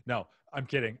C? No, I'm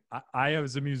kidding. I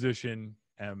as a musician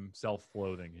am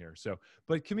self-loathing here. So,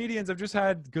 but comedians, I've just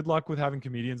had good luck with having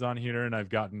comedians on here, and I've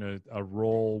gotten a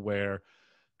role where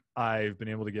I've been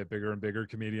able to get bigger and bigger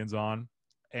comedians on.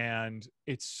 And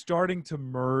it's starting to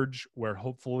merge where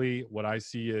hopefully what I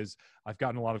see is I've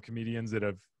gotten a lot of comedians that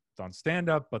have done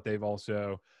stand-up, but they've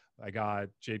also, I got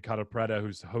Jade Catapretta,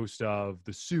 who's the host of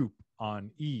The Soup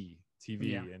on Yeah,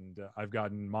 TV. And I've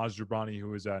gotten Maz Jobrani,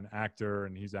 who is an actor,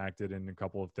 and he's acted in a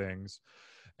couple of things.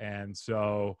 And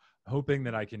so hoping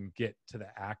that I can get to the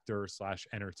actor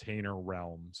 / entertainer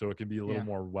realm so it can be a little yeah,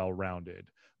 more well-rounded.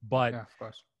 But yeah, of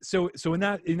course. so in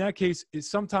that case,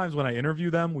 sometimes when I interview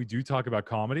them, we do talk about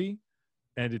comedy,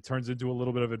 and it turns into a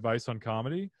little bit of advice on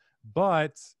comedy.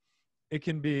 But it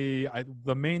can be,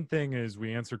 the main thing is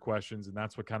we answer questions, and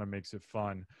that's what kind of makes it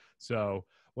fun. So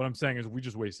what I'm saying is we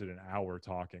just wasted an hour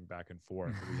talking back and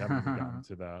forth. We haven't even gotten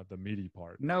to the meaty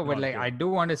part. No, No, but I'm like I kidding. do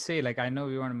want to say, like I know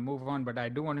we want to move on, but I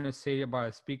do want to say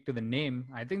about speak to the name.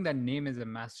 I think that name is a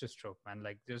masterstroke, man.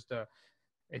 Like just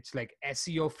it's like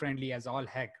SEO friendly as all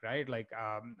heck, right? Like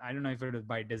I don't know if it was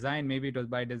by design, maybe it was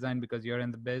by design because you're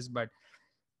in the biz, but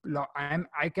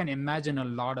I can imagine a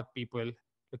lot of people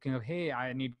looking of, hey,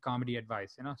 I need comedy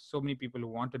advice. So many people who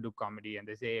want to do comedy and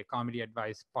they say a comedy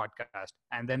advice podcast,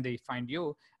 and then they find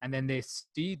you, and then they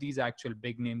see these actual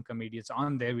big name comedians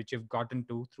on there, which you've gotten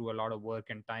to through a lot of work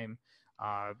and time,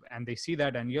 and they see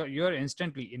that, and you're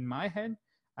instantly in my head.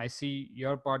 I see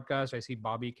your podcast. I see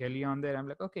Bobby Kelly on there. I'm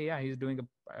like, okay, yeah, he's doing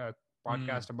a Mm.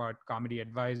 podcast about comedy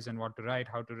advice and what to write,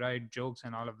 how to write jokes,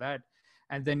 and all of that.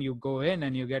 And then you go in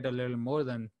and you get a little more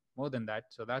than that.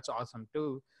 So that's awesome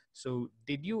too. So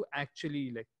did you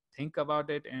actually like think about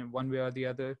it in one way or the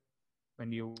other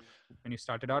when you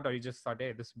started out, or you just thought,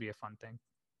 hey, this would be a fun thing?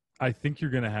 I think you're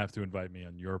going to have to invite me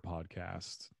on your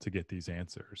podcast to get these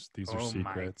answers. These are Oh my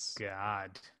secrets.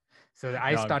 God. So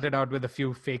I No, I'm started out with a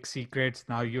few fake secrets.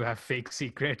 Now you have fake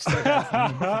secrets. So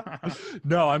that's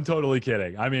no, I'm totally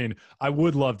kidding. I mean, I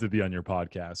would love to be on your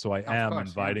podcast. So I of am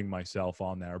course, yeah. inviting myself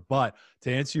on there. But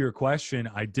to answer your question,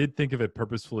 I did think of it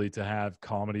purposefully to have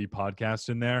comedy podcast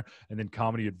in there and then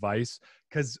comedy advice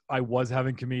because I was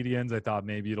having comedians. I thought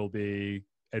maybe it'll be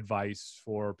advice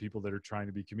for people that are trying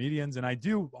to be comedians. And I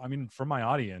mean, for my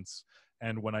audience,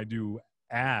 and when I do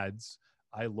ads,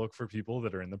 I look for people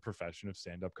that are in the profession of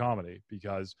stand-up comedy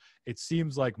because it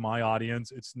seems like my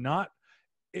audience, it's not,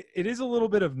 it is a little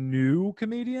bit of new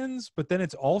comedians, but then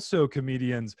it's also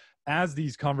comedians as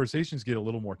these conversations get a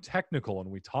little more technical and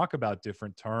we talk about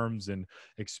different terms and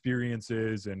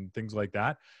experiences and things like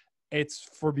that. It's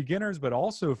for beginners, but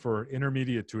also for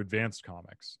intermediate to advanced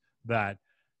comics that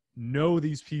know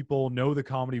these people, know the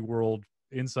comedy world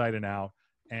inside and out,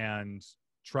 and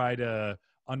try to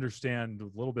understand a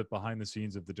little bit behind the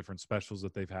scenes of the different specials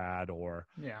that they've had or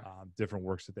Yeah, different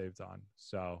works that they've done.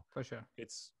 So for sure.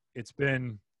 it's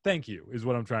been, thank you is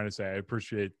what I'm trying to say. I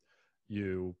appreciate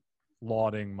you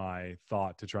lauding my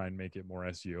thought to try and make it more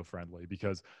SEO friendly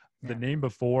because the Yeah. name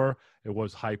before it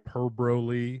was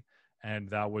hyperbole, and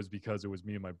that was because it was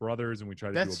me and my brothers and we tried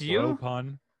to do a That's bro you?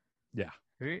 pun. Yeah.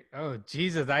 Oh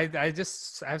Jesus.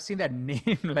 I've seen that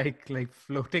name like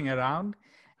floating around,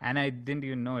 and I didn't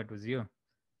even know it was you.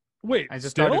 Wait, I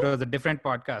just thought it still? was a different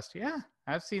podcast. Yeah,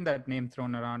 I've seen that name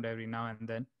thrown around every now and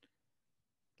then,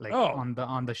 like Oh,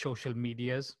 on the social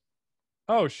medias.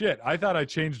 oh shit. I thought I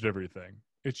changed everything.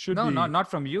 It should No, be. not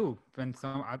from you. When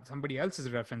somebody else is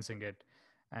referencing it,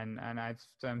 and I've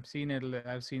seen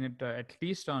it at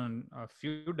least on a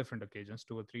few different occasions,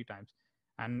 2 or 3 times,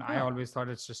 and I Huh. always thought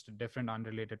it's just a different,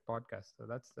 unrelated podcast. So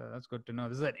that's good to know.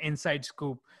 This is an inside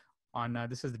scoop on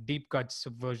this is the deep cuts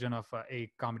version of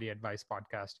a comedy advice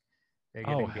podcast. They're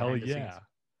Oh, getting hell behind the yeah. scenes.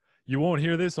 You won't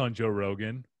hear this on Joe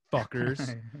Rogan, fuckers.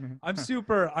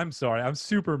 I'm sorry. I'm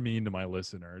super mean to my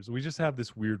listeners. We just have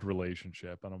this weird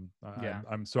relationship, and Yeah.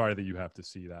 I'm sorry that you have to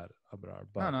see that, Abrar. No,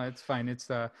 But no, it's fine. It's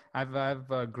I've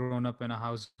grown up in a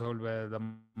household where the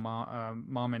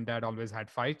mom and dad always had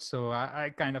fights, so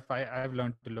I've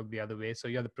learned to look the other way. So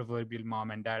you're the proverbial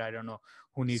mom and dad. I don't know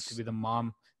who needs to s- be the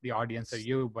mom, the audience, or s-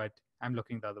 you, but I'm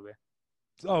looking the other way.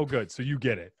 oh, good. So you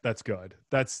get it. That's good.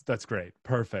 That's great.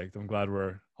 Perfect. I'm glad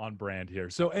we're on brand here.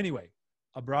 So anyway,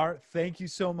 Abrar, thank you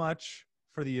so much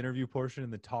for the interview portion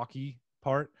and the talkie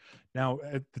part. Now,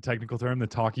 the technical term, the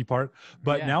talkie part.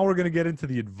 But Yeah. now we're going to get into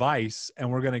the advice, and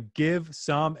we're going to give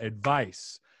some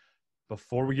advice.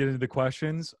 Before we get into the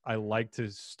questions, I like to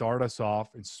start us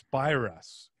off, inspire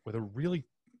us with a really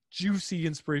juicy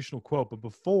inspirational quote. But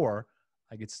before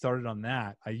I get started on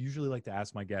that, I usually like to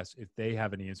ask my guests if they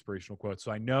have any inspirational quotes.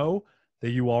 So I know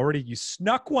that you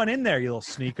snuck one in there, you little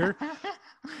sneaker.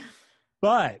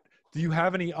 But do you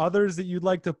have any others that you'd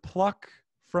like to pluck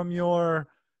from your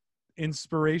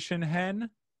inspiration hen,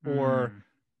 or Hmm.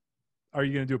 are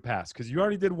you going to do a pass? Because you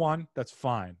already did one. That's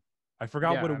fine. I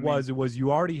forgot Yeah. what it I mean, was. It was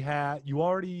you already have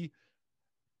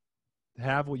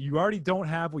what you already don't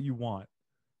have what you want.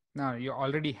 no, you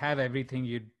already have everything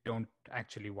you don't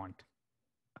actually want.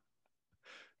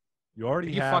 You already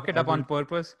Did you have fuck it up on every.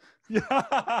 purpose?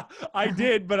 Yeah, I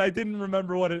did, but I didn't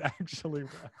remember what it actually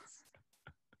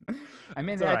was. I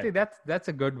mean, It's all I right. think that's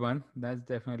a good one. That's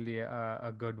definitely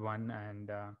a good one. And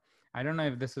I don't know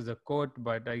if this is a quote,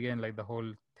 but again, like the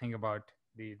whole thing about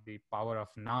the power of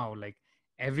now, like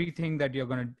everything that you're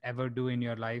gonna ever do in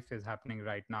your life is happening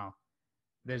right now.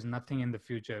 There's nothing in the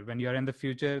future. When you're in the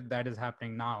future, that is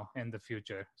happening now in the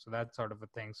future. So that's sort of a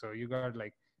thing. So you got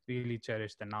like really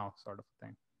cherish the now, sort of a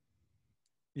thing.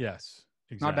 Yes,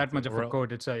 Not that exactly. much of a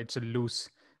quote. It's a loose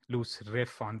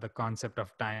riff on the concept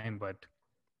of time, but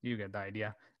You get the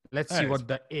idea. Let's see Anyways. what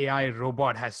the AI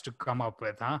robot has to come up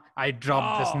with, huh? I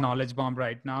dropped this Oh, knowledge bomb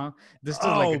right now. This is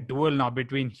like a oh, duel now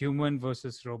between human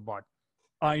versus robot.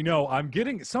 I know. I'm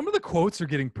getting some of the quotes are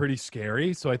getting pretty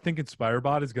scary. So I think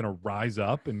InspireBot is going to rise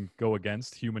up and go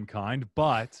against humankind.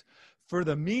 But for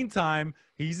the meantime,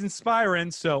 he's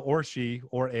inspiring. So, or she,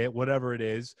 or it, whatever it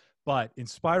is. But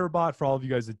InspireBot, for all of you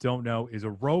guys that don't know, is a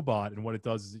robot. And what it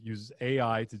does is it uses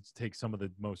AI to take some of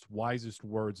the most wisest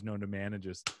words known to man and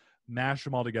just mash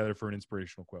them all together for an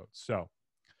inspirational quote. So,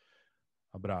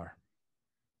 Abrar.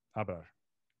 Abrar.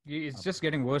 It's just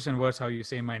getting worse and worse how you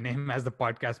say my name as the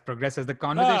podcast progresses. The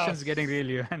conversation Oh, is getting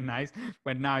really nice,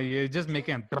 but now you're just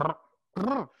making.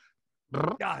 God.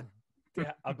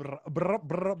 Yeah.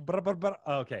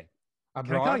 Okay. Can I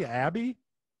call Abrar. you Abby?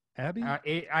 Abby?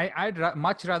 I'd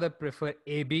much rather prefer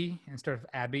AB instead of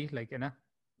Abby, like,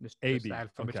 just the AB.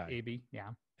 alphabet Okay. AB. Yeah.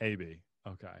 AB.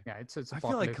 Okay. Yeah, it's a I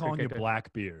feel like popular calling you cricketer.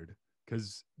 Blackbeard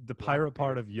because the pirate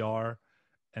part Blackbeard. of Yar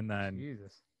and then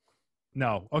Jesus.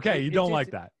 no. Okay. You don't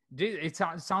like that.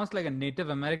 Sounds like a Native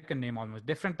American name almost.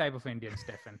 Different type of Indian,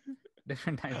 Stefan.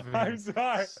 Different type of I'm Indian.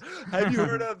 sorry. Have you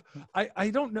heard of I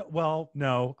don't know. Well,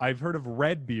 no. I've heard of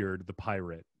Redbeard the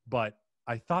pirate, but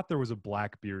I thought there was a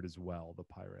Blackbeard as well, the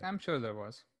pirate. I'm sure there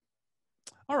was.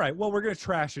 All right. Well, we're going to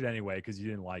trash it anyway because you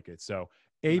didn't like it. So,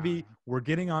 AB, Nah. we're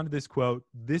getting on to this quote.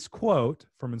 This quote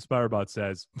from InspireBot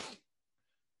says,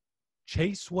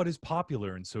 chase what is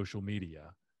popular in social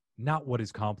media, not what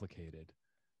is complicated.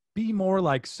 Be more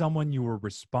like someone you are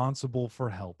responsible for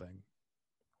helping.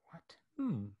 What?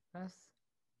 Hmm. That's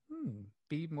Hmm.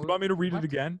 be Do more. you want me to read it What?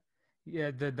 again? Yeah,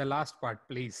 the last part,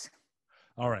 please.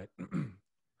 All right.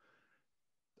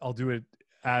 I'll do it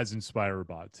as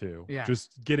InspireBot too. Yeah.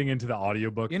 Just getting into the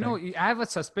audiobook thing. I have a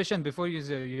suspicion before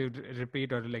you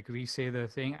repeat or like re-say the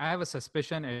thing. I have a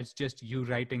suspicion it's just you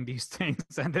writing these things,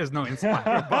 and there's no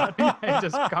inspire bot. It's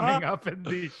just coming up with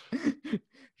these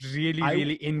really, I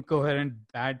really incoherent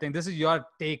bad thing. This is your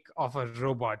take of a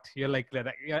robot. You're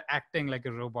acting like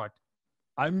a robot.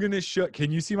 I'm gonna show.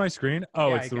 Can you see my screen? Oh,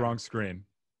 Yeah, it's I the can, wrong screen.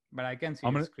 but I can see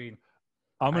I'm your gonna. screen.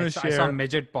 I'm gonna I saw share.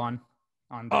 midget porn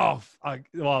on there. Oh,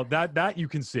 well, that you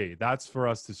can see. That's for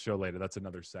us to show later. That's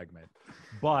another segment.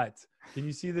 But can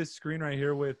you see this screen right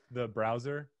here with the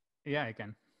browser? Yeah, I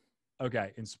can.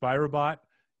 Okay, InspireBot.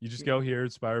 You just go here,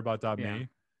 inspirebot.me, Yeah.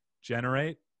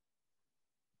 generate.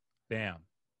 Bam.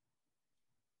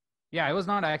 Yeah, I was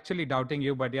not actually doubting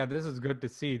you, but yeah, this is good to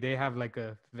see. They have like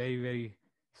a very, very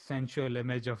sensual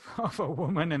image of, of a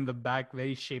woman in the back,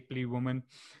 very shapely woman,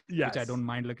 which I Yes. don't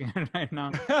mind looking at right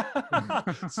now.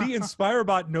 See,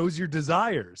 InspireBot knows your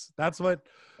desires. That's what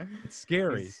it's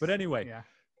scary. But anyway, Yeah.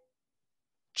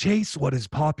 chase what is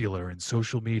popular in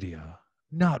social media,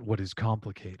 not what is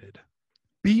complicated.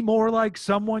 Be more like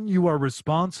someone you are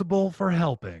responsible for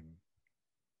helping.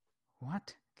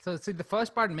 What? So see, the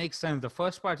first part makes sense. The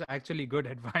first part's actually good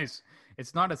advice.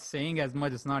 It's not a saying as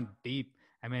much. It's not deep.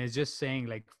 I mean, it's just saying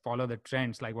like follow the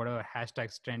trends, like whatever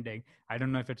hashtags trending. I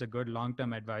don't know if it's a good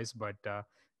long-term advice, but the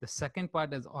second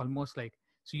part is almost like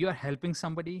so you're helping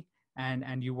somebody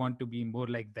and you want to be more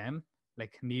like them,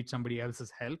 like need somebody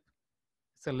else's help.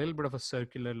 It's a little bit of a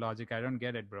circular logic. I don't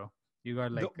get it, bro. You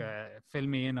got like fill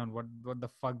me in on what the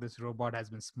fuck this robot has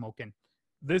been smoking.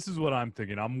 This is what I'm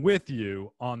thinking. I'm with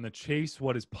you on the chase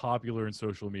what is popular in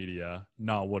social media,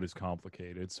 not what is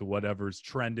complicated. So whatever's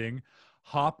trending,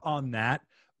 hop on that.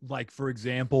 Like for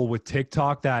example, with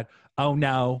TikTok, that oh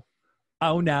no,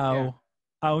 oh Yeah. no,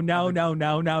 oh no, no,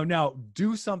 no, no, no.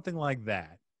 Do something like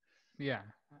that. Yeah.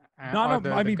 Not Or a,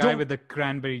 the I mean, guy don't. with the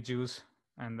cranberry juice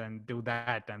and then do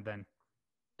that and then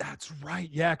That's right.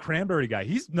 Yeah, cranberry guy.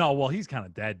 He's no, well, he's kind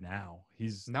of dead now.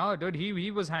 He's no, dude,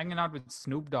 he was hanging out with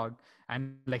Snoop Dogg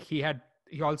and like he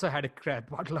also had a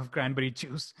bottle of cranberry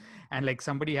juice and like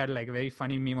somebody had like a very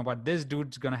funny meme about this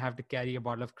dude's gonna have to carry a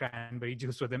bottle of cranberry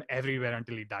juice with him everywhere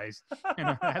until he dies.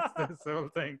 That's the whole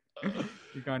thing.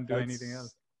 You can't do anything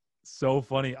else. That's so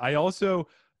funny. I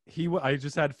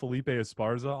just had Felipe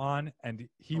Esparza on, and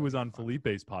he was Holy on fuck.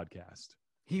 Felipe's podcast.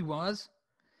 He was?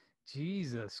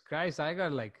 Jesus Christ. I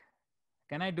got like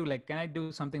can I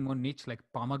do something more niche like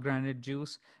pomegranate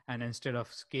juice and instead of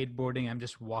skateboarding I'm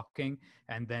just walking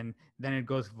and then it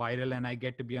goes viral and I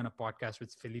get to be on a podcast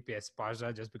with Felipe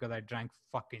Esparza just because I drank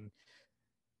fucking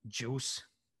juice.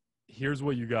 Here's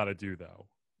what you got to do, though.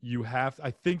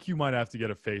 I think you might have to get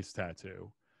a face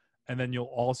tattoo, and then you'll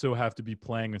also have to be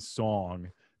playing a song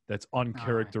that's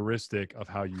uncharacteristic of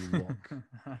how you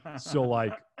look. So,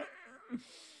 like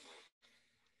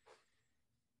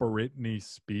Britney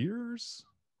Spears,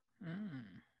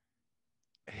 Mm.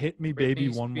 "Hit Me, Britney Baby,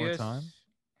 One More Spears Time."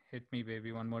 hit me,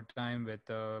 baby, one more time with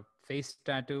a face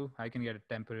tattoo. I can get a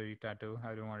temporary tattoo.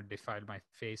 I don't want to defile my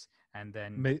face. And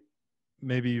then, May-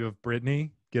 Maybe you have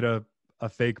Britney. Get a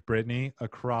fake Britney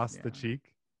across the yeah.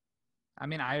 cheek. I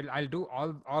mean, I'll do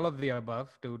all of the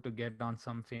above to get on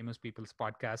some famous people's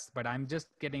podcasts, but I'm just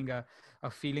getting a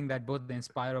feeling that both the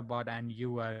InspiroBot and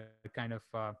you are kind of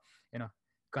you know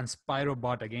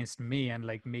conspirobot against me and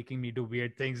like making me do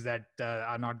weird things that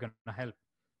are not gonna help.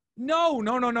 No,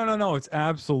 no, no, no, no, no. It's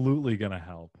absolutely gonna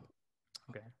help.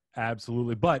 Okay.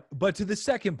 Absolutely. But to the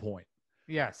second point,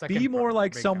 Yeah. be Second more point.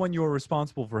 like Breakdown. someone you're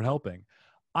responsible for helping.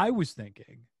 I was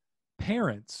thinking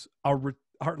parents are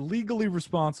legally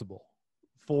responsible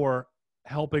for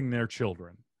helping their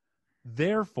children.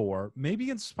 Therefore, maybe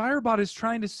InspireBot is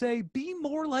trying to say, be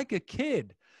more like a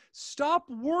kid. Stop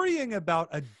worrying about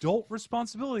adult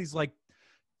responsibilities like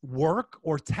work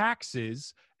or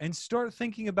taxes and start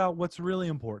thinking about what's really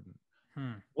important.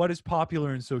 Hmm. What is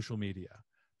popular in social media? Yeah.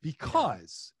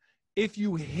 Because if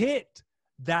you hit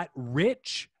that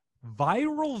rich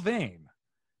viral vein,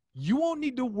 you won't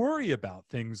need to worry about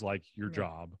things like your Yeah.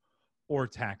 job or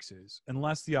taxes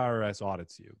unless the IRS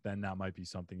audits you. Then that might be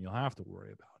something you'll have to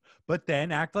worry about. But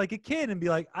then act like a kid and be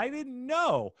like, I didn't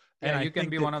know. And Yeah, I you can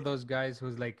think be that one of those guys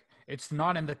who's like, it's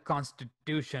not in the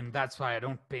Constitution. That's why I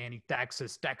don't pay any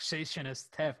taxes. Taxation is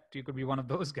theft. You could be one of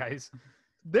those guys.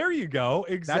 there you go.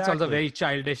 That's also Exactly. very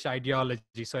childish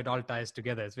ideology. So it all ties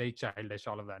together. It's very childish,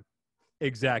 all of that.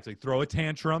 Exactly. Throw a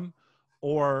tantrum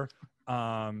or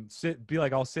be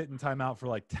like, I'll sit in timeout for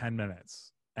like 10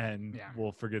 minutes and Yeah.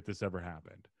 we'll forget this ever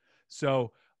happened.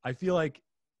 So I feel like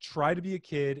try to be a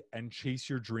kid and chase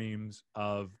your dreams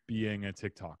of being a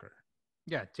TikToker.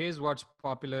 Yeah. Chase what's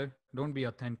popular. Don't be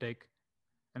authentic.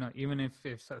 Even if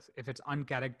it's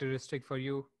uncharacteristic for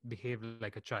you, behave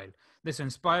like a child. This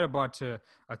InspireBot,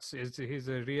 he's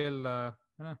a real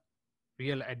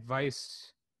real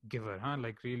advice giver, huh?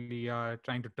 Like really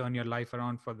trying to turn your life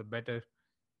around for the better.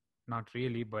 Not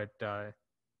really, but I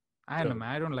don't know, Good. man.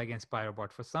 I don't like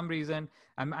InspireBot for some reason.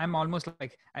 I'm almost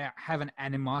like I have an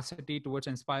animosity towards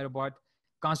InspireBot.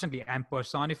 Constantly, I'm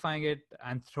personifying it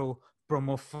and through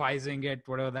promorphizing it,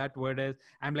 whatever that word is.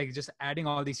 I'm like just adding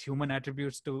all these human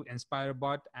attributes to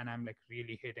InspireBot, and I'm like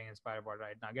really hating InspireBot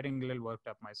right now, getting a little worked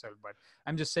up myself. But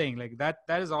I'm just saying, like that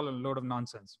is all a load of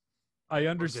nonsense. I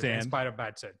What just understand.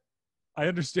 InspireBot said. I And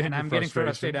understand your I'm getting frustrated.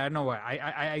 frustration. I don't know why.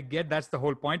 I get that's the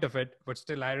whole point of it, but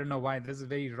still, I don't know why. This is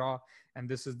very raw, and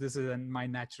this is my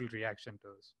natural reaction to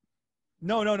this.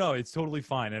 No, no, no. It's totally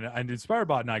fine. And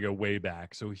InspireBot and I go way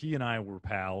back. So he and I were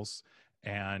pals.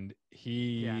 And Yeah.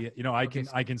 he, Okay.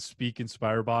 I can speak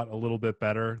InspireBot a little bit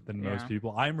better than most Yeah.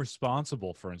 people. I'm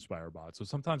responsible for InspireBot. So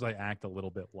sometimes I act a little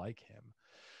bit like him.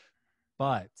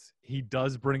 But he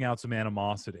does bring out some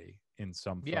animosity in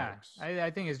some Yeah. folks. I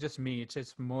think it's just me. It's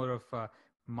just more of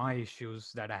my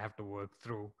issues that I have to work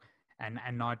through, and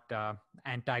not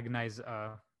antagonize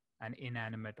an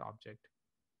inanimate object.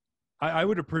 I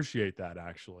would appreciate that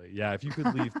actually. Yeah, if you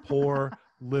could leave poor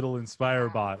little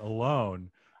InspireBot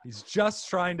alone. He's just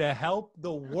trying to help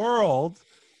the world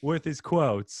with his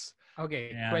quotes.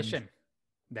 Okay. And Question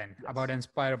then about yes.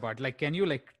 InspireBot. Like, can you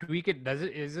like tweak it?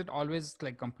 Is it always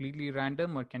like completely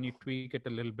random, or can you tweak it a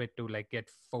little bit to like get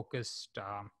focused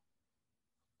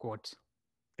quotes?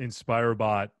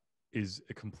 InspireBot is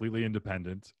completely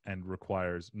independent and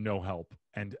requires no help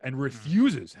and Hmm.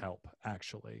 refuses help.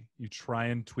 Actually, you try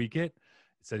and tweak it,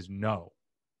 it says no,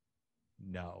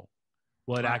 no.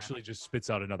 Well, it Okay. actually just spits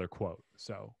out another quote.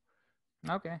 So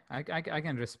Okay. I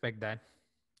can respect that.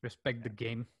 Respect the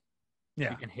game. You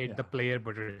yeah, can hate the yeah. player,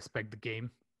 but respect the game.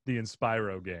 The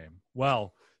Inspiro game.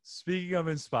 Well, speaking of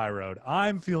Inspiroed,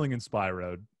 I'm feeling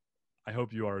Inspiroed. I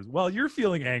hope you are as well. You're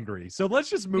feeling angry. So let's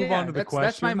just move on Yeah, to the that's my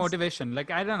questions. motivation. Like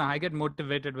I don't know, I get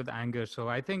motivated with anger. So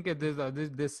I think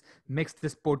this mix,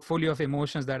 this portfolio of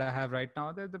emotions that I have right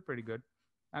now, they're pretty good.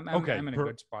 Okay, I'm in a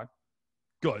good spot.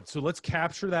 good. So let's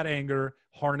capture that anger,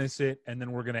 harness it, and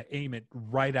then we're going to aim it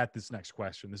right at this next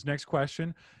question. This next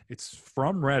question, it's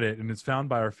from Reddit and it's found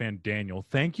by our fan Daniel.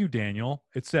 Thank you, Daniel.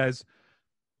 It says,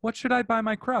 "What should I buy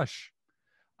my crush?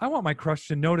 I want my crush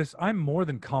to notice I'm more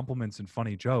than compliments and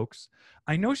funny jokes.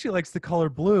 I know she likes the color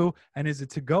blue and is a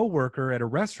to-go worker at a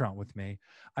restaurant with me.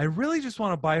 I really just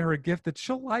want to buy her a gift that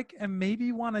she'll like and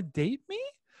maybe want to date me.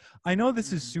 I know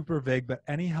this is Mm, super vague, but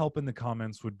any help in the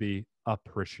comments would be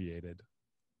appreciated."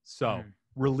 So mm.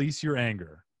 release your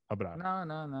anger, Abrar.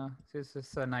 No. This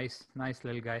is a nice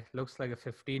little guy. Looks like a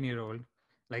 15-year-old.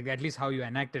 Like at least how you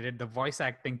enacted it, the voice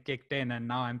acting kicked in, and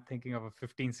now I'm thinking of a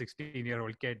 15,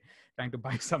 16-year-old kid trying to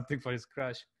buy something for his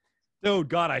crush. Dude,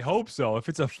 God, I hope so. If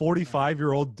it's a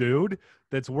 45-year-old dude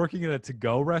that's working at a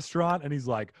to-go restaurant and he's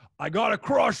like, I got a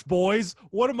crush, boys.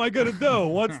 What am I going to do?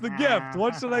 What's the gift?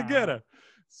 What should I get her?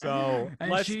 So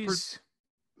And she's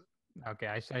okay.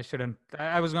 I shouldn't.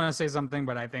 I was gonna say something,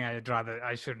 but I think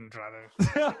I shouldn't rather.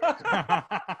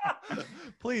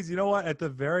 Please, you know what? At the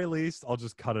very least, I'll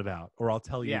just cut it out, or I'll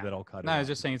tell you Yeah. that I'll cut it No, I out. was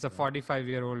just saying it's a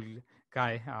 45-year-old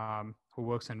guy who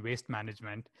works in waste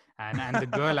management, and the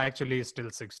girl actually is still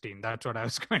 16. That's what I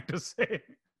was going to say.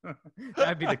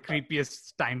 That'd be the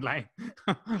creepiest timeline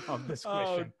of this Oh,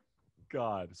 question.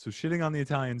 God. So shitting on the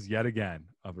Italians yet again,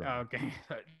 Abrar. Okay.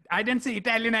 I didn't say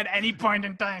Italian at any point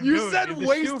in time. You dude. said It's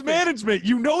waste stupid. management.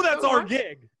 You know that's our What?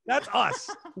 gig. That's us.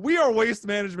 We are waste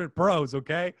management pros,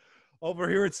 okay? Over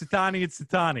here at Satani, it's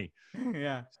Satani.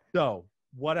 Yeah. So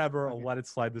whatever, I'll Okay. let it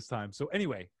slide this time. So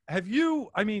anyway,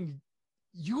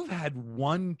 you've had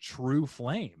one true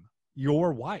flame,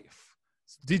 your wife.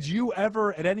 Did you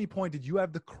ever, at any point, did you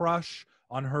have the crush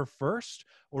on her first,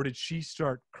 or did she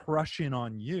start crushing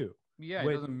on you? Yeah, it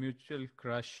Wait, was a mutual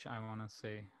crush, I want to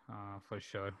say, for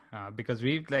sure. Because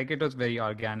it was very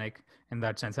organic in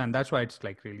that sense. And that's why it's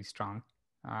like really strong.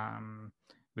 Um,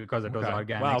 because it was okay.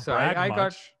 organic. Wow, So brag I got,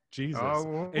 much. Jesus.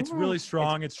 It's oh, really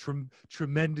strong. It's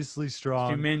tremendously strong.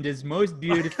 tremendous, most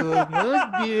beautiful,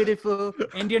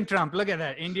 Indian Trump. Look at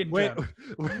that, Indian Way,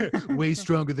 Trump. way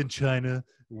stronger than China.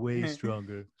 Way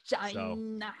stronger.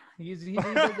 China. He does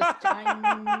the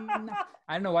China.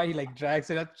 I don't know why he like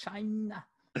drags it up. China.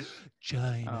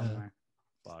 China. Oh man.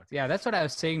 Fuck. Yeah, that's what I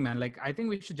was saying, man. Like, I think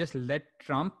we should just let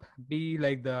Trump be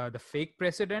like the fake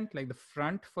president, like the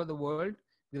front for the world.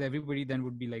 Because everybody then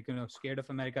would be like, scared of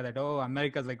America. That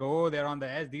America's like, they're on the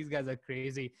edge. These guys are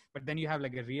crazy. But then you have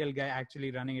like a real guy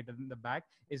actually running it in the back.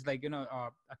 It's like a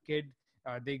kid.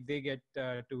 They get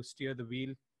to steer the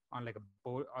wheel on like a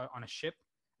boat on a ship.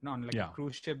 On like Yeah. a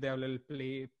cruise ship, they have a little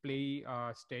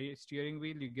steering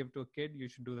wheel. You give to a kid. You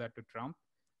should do that to Trump,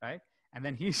 right? And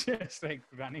then he's just like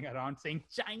running around saying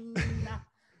China,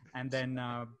 and then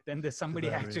there's somebody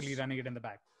actually running it in the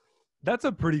back. That's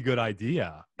a pretty good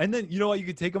idea. And then you know what? You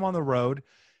could take him on the road.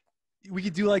 We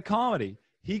could do like comedy.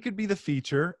 He could be the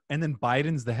feature, and then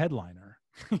Biden's the headliner.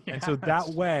 Yeah, and so that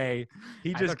way,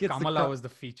 he just gets Kamala was the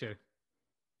feature.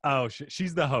 Oh,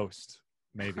 she's the host,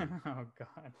 maybe. Oh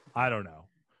God. I don't know.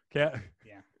 Okay.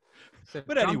 Yeah. So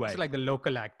But Trump's anyway, like the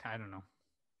local act. I don't know.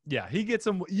 yeah, he gets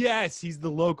him. Yes, he's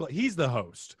the local. He's the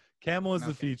host. Kamala is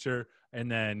the feature, and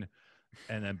then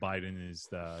Biden is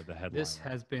the headliner. This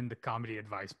has been the Comedy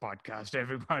Advice Podcast.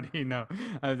 Everybody,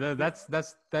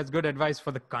 that's good advice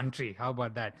for the country. How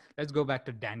about that? Let's go back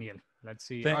to Daniel. Let's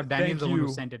see. Daniel's the one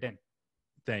who sent it in.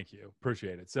 Thank you.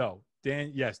 Appreciate it. So,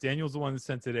 Daniel's the one that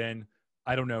sent it in.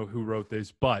 I don't know who wrote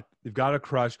this, but they've got a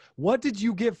crush. What did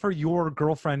you get for your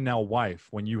girlfriend, now wife,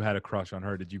 when you had a crush on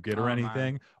her? Did you get her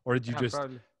anything, or did you just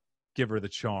give her the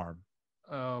charm?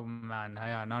 Oh man,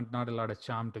 yeah, not a lot of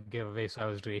charm to give away, so I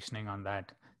was rationing on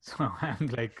that. So I'm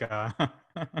like, yeah,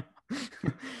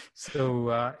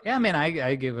 I mean,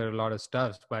 I give her a lot of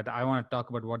stuff, but I want to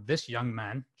talk about what this young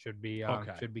man should be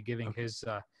giving his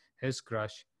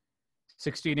crush.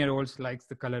 16-year-olds likes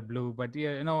the color blue, but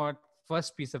yeah, you know what?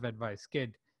 First piece of advice,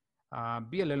 kid,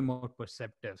 be a little more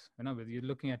perceptive. When you're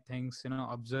looking at things,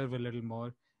 observe a little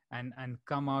more and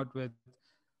come out with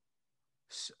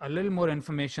a little more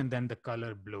information than the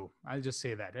color blue. I'll just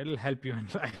say that it'll help you in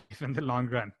life in the long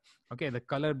run. Okay, the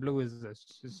color blue is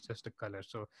just a color.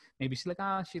 So maybe she's like,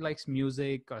 she likes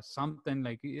music or something,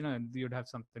 like, you'd have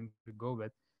something to go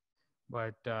with.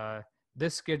 But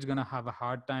this kid's gonna have a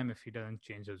hard time if he doesn't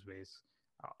change his ways,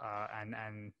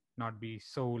 and not be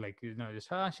so like, just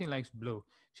she likes blue.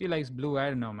 She likes blue. I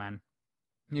don't know, man.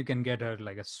 You can get her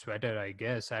like a sweater, I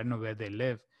guess. I don't know where they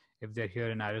live. If they're here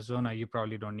in Arizona, you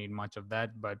probably don't need much of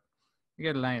that, but you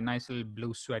get a nice little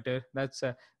blue sweater. That's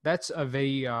a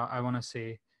very I want to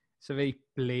say, it's a very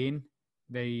plain,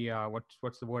 very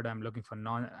what's the word I'm looking for?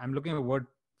 I'm looking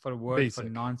for a word Basic. for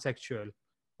non-sexual.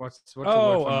 What's the word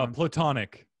for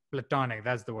platonic? Platonic.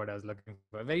 That's the word I was looking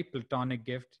for. A very platonic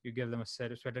gift. You give them a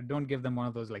set of sweater. Don't give them one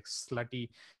of those like slutty,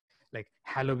 like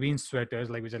Halloween sweaters,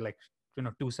 like which are like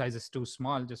 2 sizes too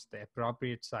small. Just the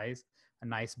appropriate size. A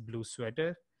nice blue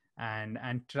sweater. And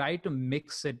try to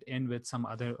mix it in with some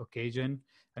other occasion.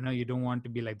 I know you don't want to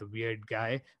be like the weird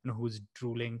guy, who's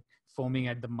drooling, foaming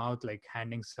at the mouth, like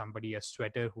handing somebody a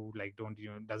sweater who like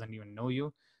doesn't even know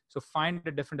you. So find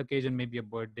a different occasion, maybe a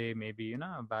birthday, maybe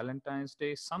a Valentine's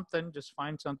Day, something. Just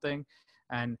find something,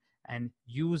 and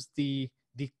use the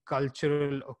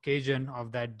cultural occasion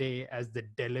of that day as the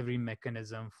delivery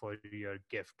mechanism for your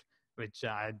gift. Which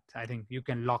I think you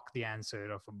can lock the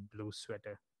answer of a blue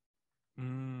sweater.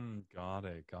 Got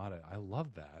it. Got it. I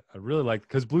love that. I really like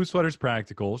because Blue Sweater's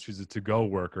practical. She's a to-go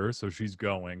worker, so she's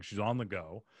going. She's on the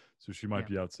go, so she might Yeah.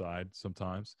 be outside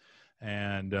sometimes,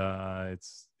 and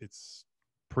it's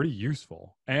pretty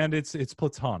useful, and it's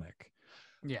platonic,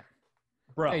 Yeah.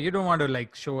 Yeah, bro. you don't want to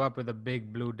like show up with a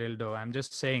big blue dildo. I'm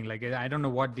just saying, like, I don't know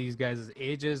what these guys'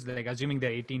 age is. Like, assuming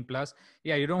they're 18 plus.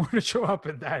 Yeah, you don't want to show up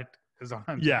with that. Is all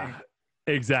I'm Yeah, saying.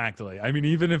 exactly. I mean,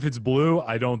 even if it's blue,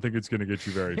 I don't think it's going to get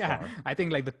you very Yeah, far. I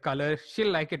think like the color,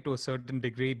 she'll like it to a certain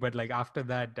degree, but like after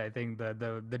that, I think the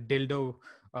dildo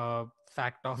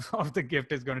fact of of the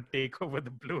gift is going to take over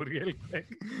the blue real quick.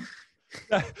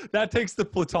 That takes the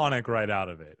platonic right out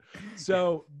of it. Yeah.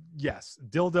 So yes,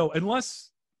 dildo,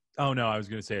 unless, oh no, I was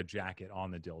going to say a jacket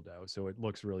on the dildo. So it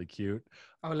looks really cute.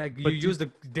 Oh, like you But use the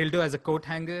dildo as a coat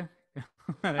hanger.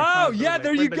 Like oh not to yeah, like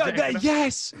there you put the go. jacket on.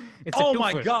 Yes. It's a Oh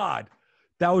my twofer. God.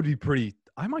 That would be pretty.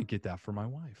 I might get that for my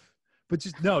wife, but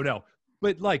just no.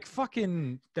 But like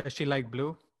fucking, Does she like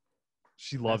blue?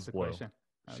 she That's loves the blue. question.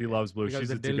 She Okay. loves blue. Because She's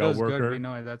the a to-go dildo's good, we worker.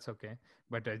 know that's okay.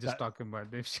 But I just That talking about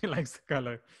if she likes the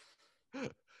color.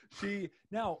 she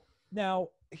now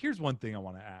here's one thing I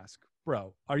want to ask,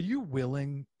 bro. Are you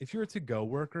willing, if you're a to-go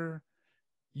worker,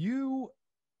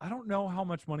 I don't know how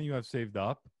much money you have saved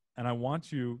up, and I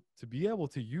want you to be able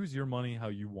to use your money how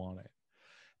you want it.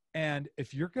 And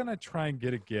if you're going to try and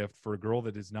get a gift for a girl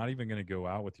that is not even going to go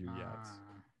out with you yet,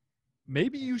 Ah,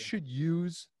 maybe I you see. should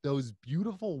use those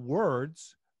beautiful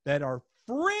words that are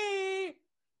free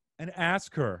and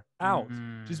ask her out.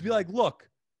 Just be Mm. like, look,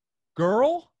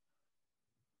 girl,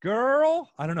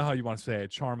 girl. I don't know how you want to say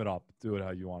it. Charm it up. Do it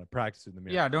how you want to. Practice it in the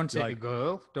mirror. Yeah, don't Be say like,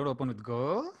 girl. Don't open with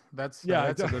girl. yeah,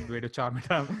 That's a good way to charm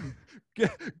it up.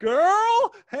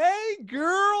 girl, hey,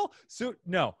 girl. So,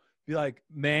 no, be like,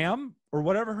 ma'am, or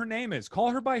whatever her name is.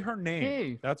 Call her by her name.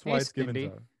 Hey, That's why hey, it's given to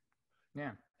Cindy. her.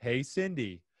 Yeah, Hey,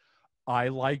 Cindy, I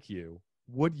like you.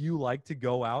 Would you like to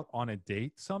go out on a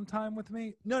date sometime with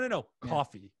me? No. yeah,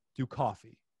 Coffee. Do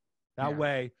coffee. That yeah,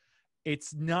 way,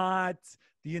 it's not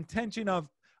the intention of,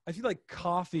 I feel like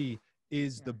coffee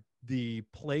is yeah. the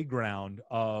playground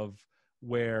of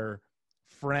where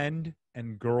friend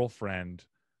and girlfriend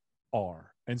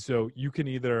are. And so you can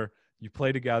either you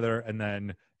play together and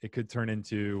then it could turn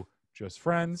into just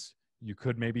friends. You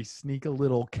could maybe sneak a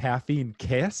little caffeine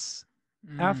kiss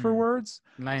Mm. afterwards.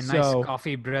 Like nice So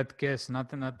coffee breath kiss.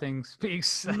 Nothing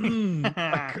speaks. mm,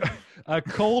 a, Oh a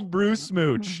cold brew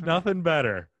smooch, nothing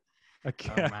better.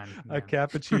 man, A yeah.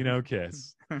 cappuccino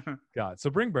kiss. God. So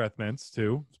bring breath mints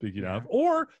too, speaking Yeah. of.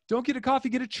 Or don't get a coffee,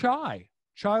 get a chai.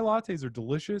 Chai lattes are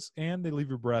delicious and they leave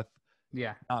your breath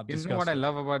Yeah. not You know what I disgusting.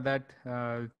 love about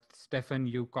that, Stefan?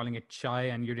 You calling it chai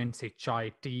and you didn't say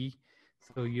chai tea.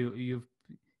 So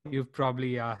you've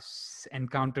probably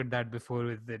encountered that before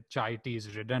with the chai tea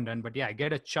is redundant. But yeah,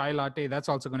 get a chai latte. That's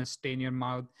also going to stay in your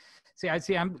mouth. See, I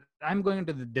see. I'm going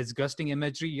into the disgusting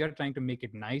imagery. You're trying to make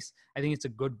it nice. I think it's a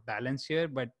good balance here.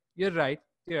 But you're right.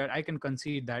 Yeah, I can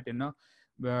concede that.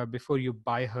 Before you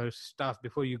buy her stuff,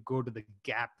 before you go to the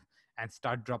Gap and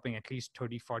start dropping at least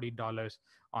 $30-$40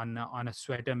 on a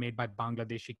sweater made by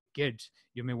Bangladeshi kids,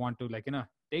 you may want to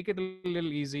take it a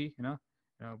little easy. You know,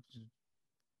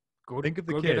 Think of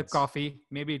the go get a kids. coffee.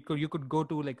 Maybe you could go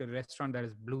to like a restaurant that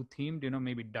is blue themed.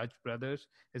 Maybe Dutch Brothers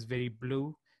is very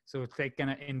blue, so it's like kind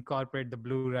of incorporate the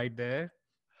blue right there.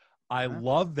 I Huh?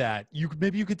 love that.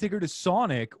 Maybe you could take her to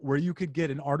Sonic where you could get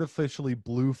an artificially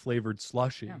blue flavored Yeah,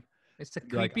 slushy. it's a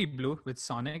Be like creepy blue with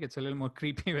Sonic. It's a little more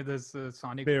creepy with this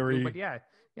Sonic blue, but very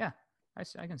yeah,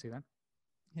 I can see that.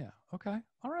 yeah, okay.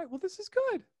 All right. Well, this is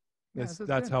good. Yeah, this is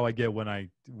That's good. how I get when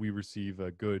we receive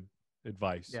a good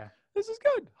advice. Yeah, This is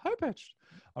good. High pitched.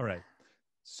 All right.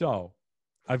 So,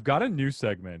 I've got a new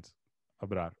segment,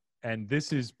 Abrar, and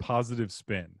this is positive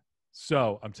spin.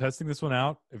 So, I'm testing this one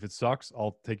out. If it sucks,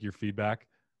 I'll take your feedback,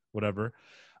 whatever.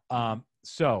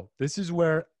 So this is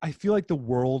where I feel like the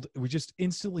world, we just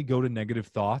instantly go to negative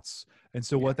thoughts. And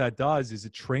so yeah, what that does is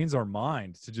it trains our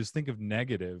mind to just think of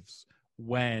negatives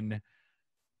when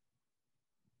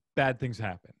bad things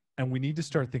happen. And we need to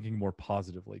start thinking more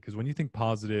positively, because when you think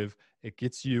positive, it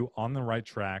gets you on the right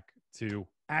track to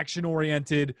action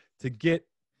oriented to get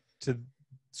to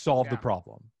solve the yeah,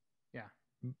 problem. yeah.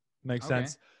 Make Okay,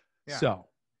 sense? yeah. So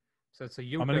So it's a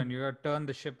I'm going U-turn. You gotta turn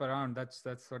the ship around. That's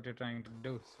what you're trying to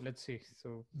do. So let's see.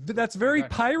 So to, that's you very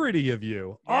got piratey of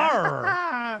you. Arr!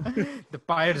 yeah. The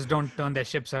pirates don't turn their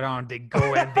ships around. They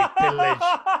go and they pillage.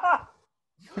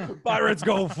 Pirates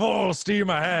go full steam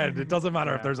ahead. It doesn't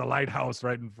matter if Yeah. there's a lighthouse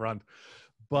right in front.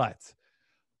 But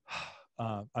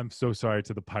I'm so sorry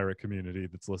to the pirate community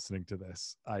that's listening to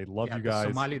this. I love Yeah, you the guys.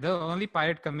 Somali, the only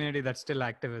pirate community that's still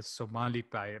active is Somali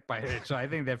pirates. So I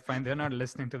think they're fine. They're not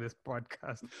listening to this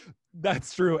podcast.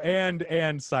 That's true. And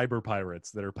cyber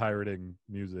pirates that are pirating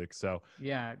music. So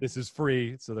Yeah. this is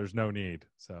free, so there's no need.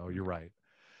 So you're right.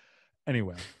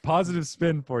 Anyway, positive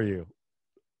spin for you.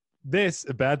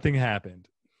 A bad thing happened.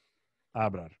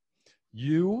 Abrar,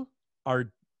 you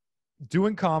are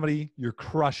doing comedy. You're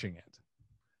crushing it.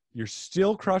 You're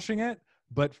still crushing it,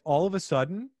 but all of a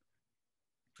sudden,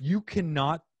 you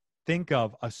cannot think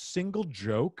of a single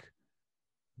joke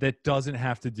that doesn't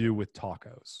have to do with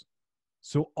tacos.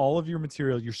 So all of your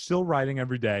material, you're still writing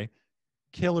every day,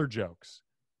 killer jokes,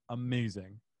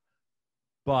 amazing,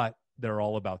 but they're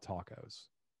all about tacos.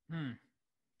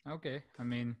 Okay. I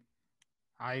mean,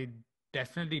 I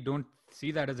definitely don't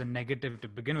see that as a negative to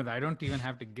begin with. I don't even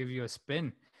have to give you a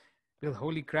spin. Because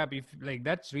holy crap, if like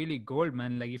that's really gold,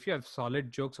 man. Like if you have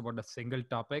solid jokes about a single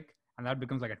topic and that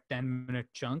becomes like a 10-minute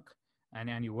chunk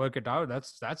and you work it out,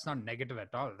 that's not negative at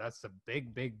all. That's a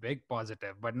big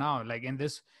positive. But now, like in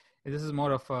this is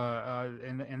more of a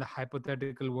in the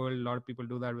hypothetical world, a lot of people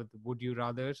do that with would you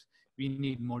rathers. We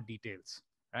need more details,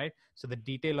 right? So the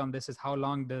detail on this is how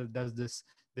long does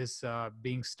this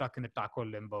being stuck in the taco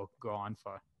limbo go on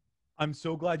for? I'm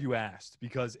so glad you asked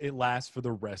because it lasts for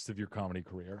the rest of your comedy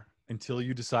career until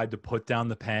you decide to put down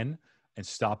the pen and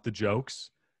stop the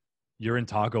jokes. You're in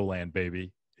taco land,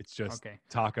 baby. It's just Okay.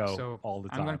 taco So all the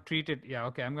I'm time. gonna treat it. Yeah,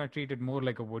 okay. I'm gonna treat it more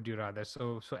like a would you rather.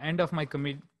 So end of my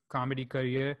comedy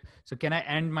career. So can I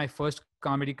end my first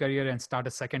comedy career and start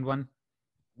a second one?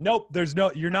 Nope,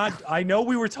 you're not. I know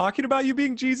we were talking about you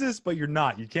being Jesus, but you're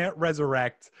not. You can't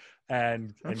resurrect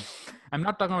and I'm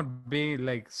not talking about being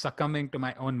like succumbing to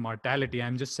my own mortality.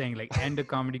 I'm just saying like end a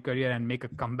comedy career and make a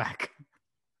comeback.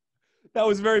 that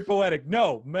was very poetic.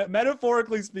 No,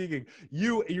 metaphorically speaking,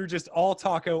 you're just all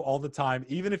taco all the time.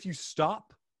 Even if you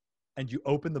stop and you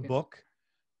open the book,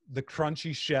 the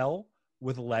crunchy shell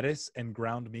with lettuce and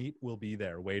ground meat will be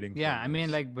there waiting for you. Yeah, I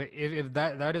mean, like if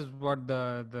that is what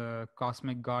the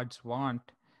cosmic gods want,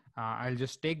 I'll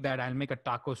just take that. I'll make a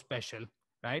taco special,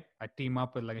 right? I team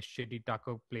up with like a shitty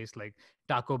taco place like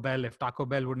Taco Bell. If Taco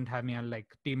Bell wouldn't have me, I'll like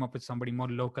team up with somebody more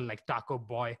local like Taco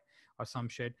Boy or some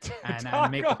shit,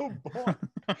 and make Taco Boy,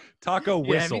 Taco yeah.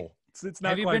 Whistle. It's not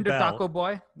Have you quite been to Bell. Taco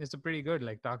Boy? It's a pretty good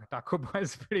like Taco Boy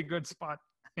is a pretty good spot.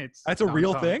 It's That's a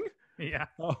real downtown. thing. Yeah.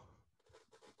 Oh.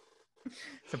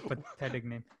 It's a pathetic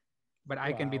name. But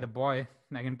I can be the boy.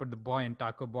 I can put the boy in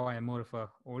Taco Boy. I'm more of a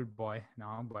old boy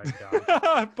now. But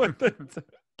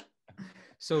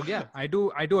so yeah, I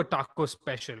do a taco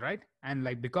special, right? And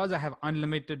like because I have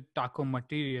unlimited taco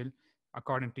material,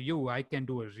 according to you, I can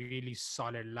do a really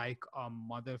solid, like a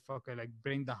motherfucker, like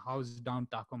bring the house down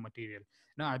taco material.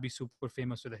 Now I'll be super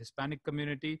famous with the Hispanic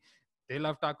community. They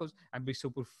love tacos. I'll be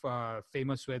super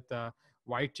famous with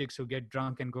white chicks who get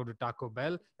drunk and go to Taco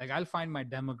Bell. Like I'll find my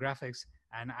demographics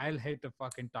and I'll hit a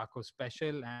fucking taco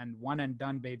special and one and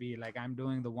done, baby. Like I'm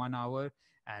doing the 1 hour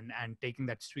and taking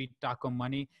that sweet taco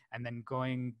money and then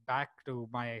going back to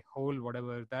my whole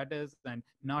whatever that is and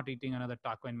not eating another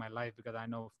taco in my life because I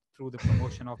know through the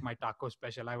promotion of my taco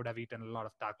special I would have eaten a lot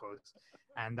of tacos.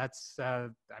 And that's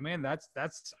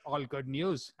that's all good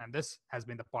news, and this has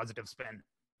been the positive spin.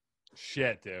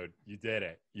 Shit, dude, you did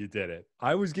it.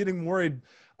 I was getting worried.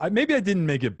 Maybe I didn't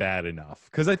make it bad enough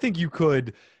because I think you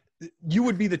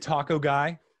would be the taco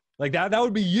guy. Like that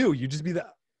would be you. You'd just be the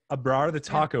Abrar, the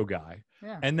taco guy.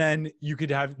 Yeah. And then you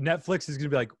could have Netflix is going to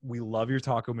be like, we love your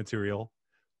taco material.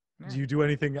 Yeah. Do you do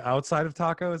anything outside of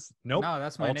tacos? Nope. No,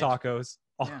 that's my all niche. Tacos.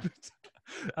 Yeah.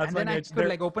 And then I could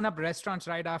like open up restaurants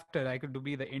right after. I could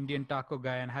be the Indian taco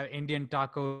guy and have Indian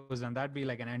tacos, and that'd be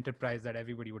like an enterprise that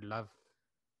everybody would love.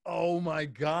 Oh my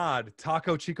God.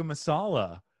 Taco Chica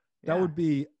Masala. That would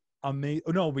be amazing.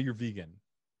 Oh, no, but you're vegan.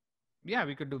 Yeah,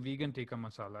 we could do vegan tikka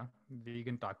masala,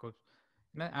 vegan tacos.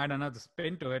 Add another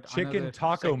spin to it. Chicken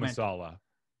taco masala.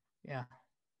 Yeah.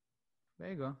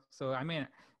 There you go. So, I mean,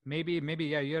 maybe,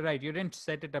 yeah, you're right. You didn't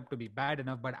set it up to be bad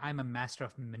enough, but I'm a master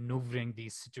of maneuvering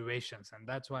these situations. And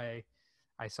that's why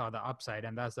I saw the upside.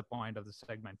 And that's the point of the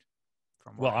segment.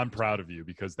 Well, I'm proud of you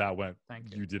because Thank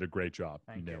you. You did a great job.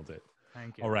 Thank you nailed it.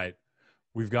 Thank you. All right.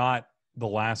 We've got the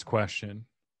last question,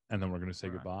 and then we're going to say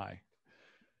goodbye.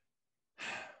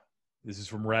 This is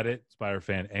from Reddit. It's by our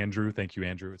fan, Andrew. Thank you,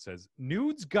 Andrew. It says,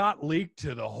 nudes got leaked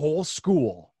to the whole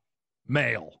school.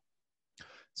 Mail.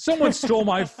 Someone stole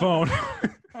my phone.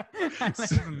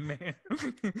 It's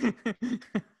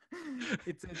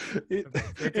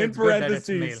in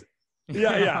parentheses.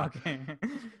 Yeah, Yeah. yeah. Okay.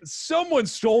 Someone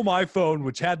stole my phone,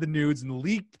 which had the nudes, and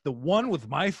leaked the one with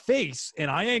my face. And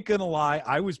I ain't gonna lie,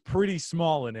 I was pretty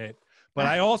small in it. But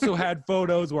I also had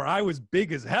photos where I was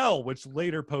big as hell, which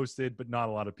later posted, but not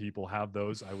a lot of people have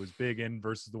those. I was big in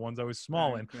versus the ones I was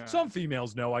small in. Okay. Some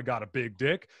females know I got a big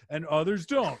dick, and others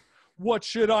don't. What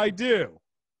should I do?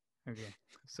 Okay.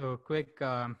 So quick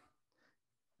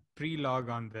pre-log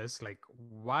on this. Like,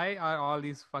 why are all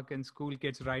these fucking school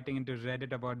kids writing into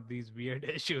Reddit about these weird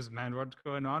issues, man? What's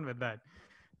going on with that?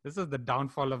 This is the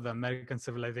downfall of the American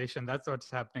civilization. That's what's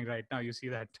happening right now. You see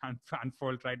that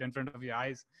unfold right in front of your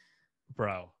eyes.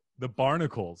 Bro, the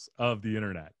barnacles of the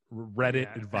internet,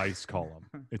 Reddit Yeah. advice column,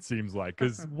 it seems like.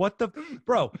 Because what the,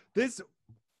 bro, this,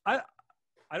 I,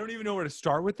 I don't even know where to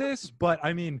start with this, but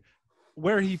I mean,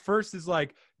 where he first is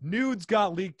like, nudes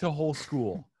got leaked to whole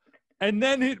school. And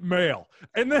then hit mail.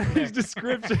 And then his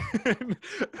description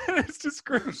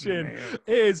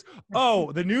is,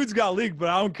 oh, the nudes got leaked, but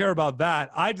I don't care about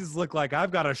that. I just look like I've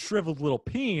got a shriveled little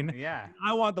peen. Yeah.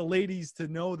 I want the ladies to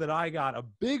know that I got a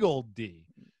big old D.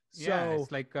 So Yeah,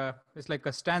 it's like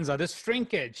a stanza. This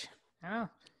shrinkage. Yeah.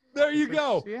 there you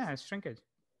go. Yeah, it's shrinkage.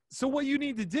 So what you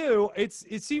need to do, it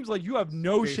seems like you have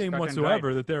no Pretty shame cut and whatsoever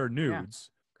dried. that there are nudes.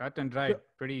 Cut and dried.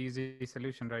 Pretty easy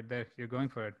solution right there. You're going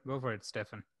for it. Go for it,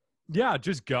 Stefan. Yeah,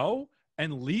 just go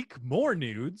and leak more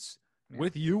nudes Yeah.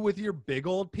 with you with your big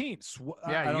old peen.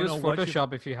 Yeah, I don't use know what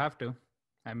Photoshop if you have to.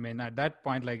 I mean, at that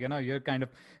point, like, you're kind of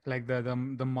like the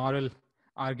moral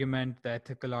argument, the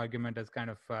ethical argument is kind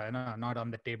of not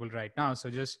on the table right now. So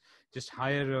just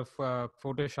hire a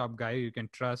Photoshop guy you can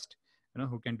trust,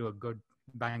 who can do a good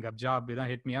bang up job.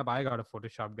 Hit me up. I got a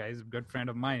Photoshop guy. He's a good friend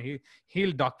of mine.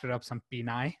 He'll doctor up some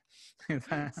peni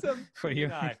for you.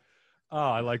 Oh,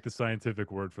 I like the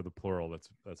scientific word for the plural.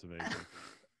 That's amazing.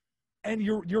 And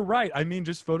you're right. I mean,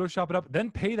 just Photoshop it up, then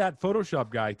pay that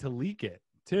Photoshop guy to leak it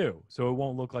too, so it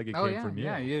won't look like it came from you.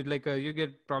 Yeah. You like you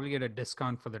probably get a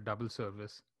discount for the double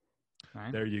service.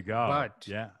 Right? There you go.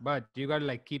 But you gotta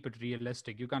like keep it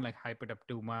realistic. You can't like hype it up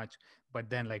too much. But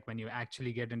then like when you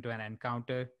actually get into an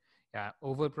encounter,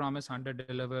 over promise, under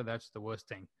deliver, that's the worst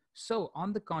thing. So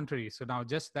on the contrary, so now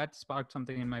just that sparked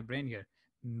something in my brain here.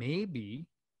 Maybe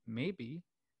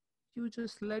you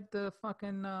just let the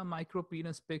fucking micro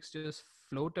penis pics just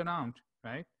float around,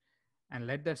 right? And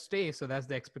let that stay. So that's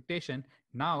the expectation.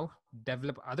 Now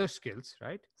develop other skills,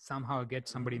 right? Somehow get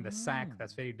somebody in the sack.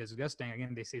 That's very disgusting.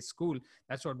 Again, they say school.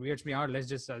 That's what weirds me out. Let's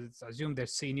just assume they're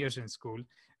seniors in school,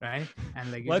 right? And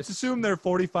like, let's assume they're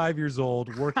 45 years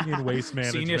old, working in waste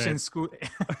management. Seniors in school,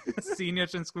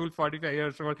 seniors in school, 45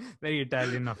 years old. Very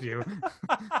Italian of you.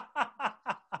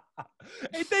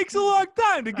 It takes a long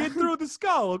time to get through the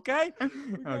skull, okay?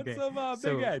 Okay. Some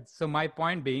big heads. So my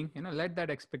point being, let that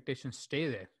expectation stay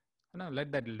there.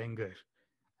 Let that linger.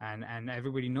 And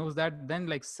everybody knows that. Then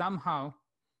like somehow,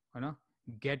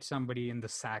 get somebody in the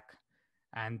sack.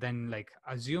 And then like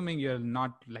assuming you're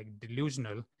not like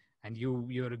delusional and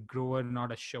you're a grower,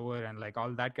 not a shower, and like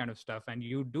all that kind of stuff. And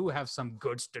you do have some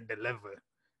goods to deliver,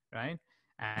 right?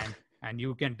 And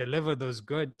you can deliver those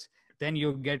goods. Then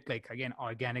you get like, again,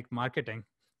 organic marketing,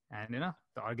 and the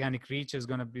organic reach is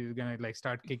gonna like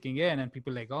start kicking in, and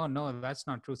people like, oh no, that's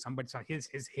not true. Somebody saw his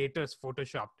haters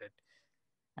photoshopped it,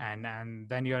 and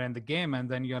then you're in the game, and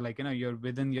then you're like, you're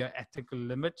within your ethical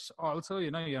limits. Also, you're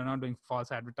not doing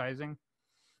false advertising,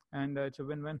 and it's a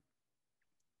win-win.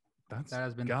 That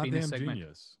has been goddamn the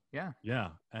genius. Yeah.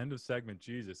 End of segment.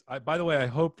 Jesus. By the way, I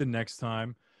hope the next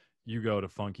time you go to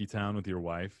Funky Town with your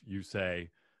wife, you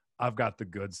say, I've got the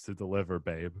goods to deliver,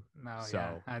 babe. No,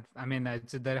 so, yeah. I mean,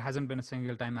 there hasn't been a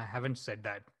single time I haven't said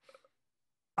that.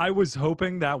 I was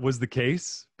hoping that was the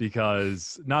case,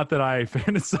 because not that I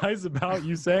fantasize about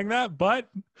you saying that, but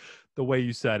the way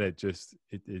you said it,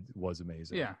 it was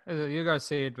amazing. Yeah, you gotta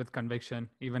say it with conviction,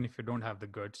 even if you don't have the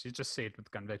goods. You just say it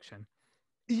with conviction.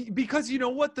 Because you know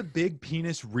what the big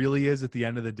penis really is at the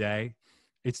end of the day?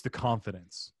 It's the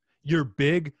confidence. Your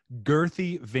big,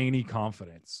 girthy, veiny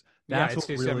confidence. That's it's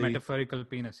really... your metaphorical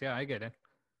penis. Yeah, I get it.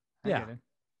 I get it.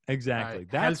 Exactly.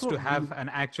 It helps to have an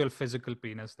actual physical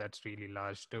penis that's really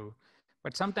large too.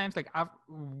 But sometimes, like,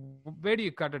 where do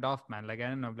you cut it off, man? Like, I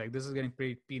don't know. Like, this is getting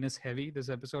pretty penis heavy, this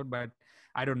episode, but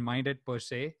I don't mind it per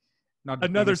se. Not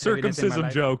another circumcision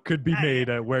joke could be made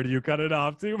at where do you cut it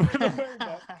off to?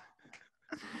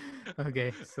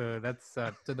 Okay, so that's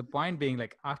to the point being,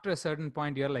 like, after a certain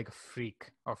point, you're like a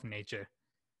freak of nature,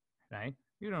 right?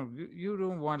 You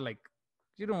don't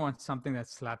want something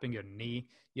that's slapping your knee.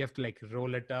 You have to like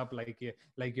roll it up like you're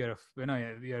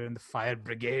in the fire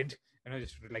brigade,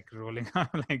 just like rolling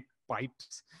up, like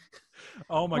pipes.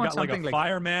 Oh my You want God. Like a something like,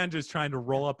 fireman just trying to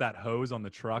roll up that hose on the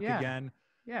truck yeah, again.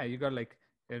 yeah. You got like,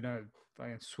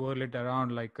 fucking swirl it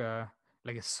around like a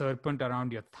serpent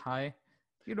around your thigh.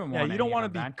 You don't Yeah, want you don't any want to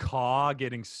of be that. Kaw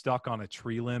getting stuck on a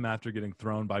tree limb after getting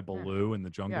thrown by Yeah, Baloo in the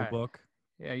Jungle yeah, Book.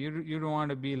 yeah. You don't want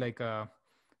to be like a,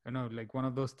 like one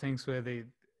of those things where they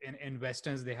in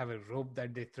westerns they have a rope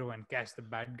that they throw and catch the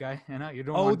bad guy. You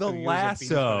don't Oh, want the to use your penis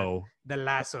for that. lasso. The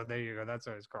lasso. There you go. That's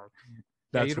what it's called. Yeah, you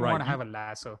That's don't want right. to have a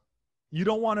lasso. You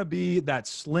don't want to be that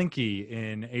Slinky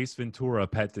in Ace Ventura: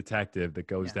 Pet Detective that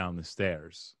goes Yeah. down the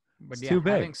stairs. But It's yeah, too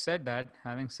big. having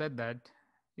said that,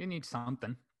 you need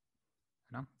something,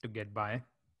 to get by.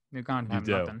 You can't You have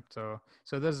do. nothing. So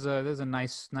there's a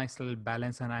nice little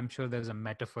balance, and I'm sure there's a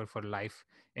metaphor for life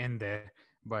in there.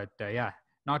 But yeah,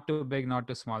 not too big, not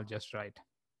too small, just right.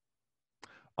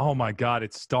 Oh my God.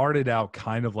 It started out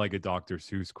kind of like a Dr.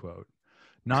 Seuss quote.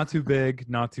 Not too big,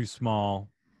 not too small.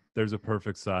 There's a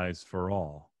perfect size for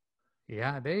all.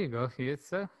 Yeah, there you go.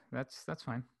 It's that's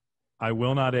fine. I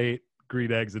will not eat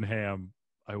green eggs and ham.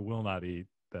 I will not eat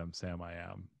them, Sam. I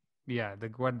am. Yeah, the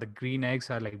green eggs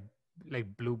are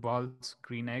like blue balls.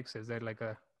 Green eggs. Is there like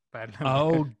a parallel there?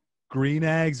 Oh, green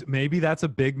eggs. Maybe that's a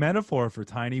big metaphor for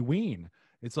tiny ween.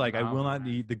 It's like I Oh will not man.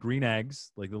 eat the green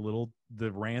eggs, like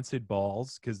the rancid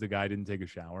balls, because the guy didn't take a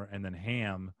shower, and then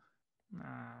ham.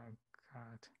 Oh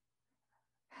God.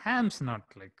 Ham's not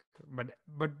like,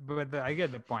 but I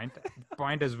get the point. The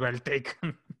point is well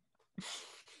taken.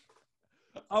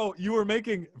 Oh, you were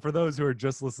making, for those who are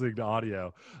just listening to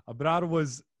audio, Abrar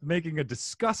was making a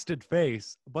disgusted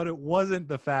face, but it wasn't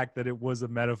the fact that it was a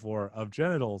metaphor of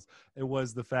genitals. It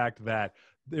was the fact that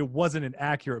it wasn't an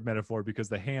accurate metaphor because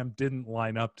the ham didn't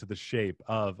line up to the shape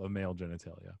of a male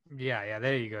genitalia. Yeah,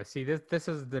 there you go. See, this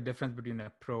is the difference between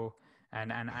a pro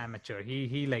and an amateur.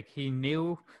 He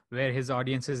knew where his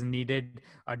audiences needed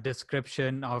a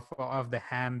description of the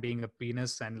ham being a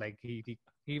penis, and like he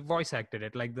voice acted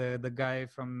it like the guy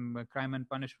from Crime and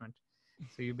Punishment.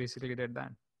 So you basically did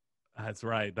that. That's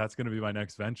right. That's going to be my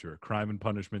next venture. Crime and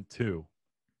Punishment 2.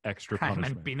 Extra Crime and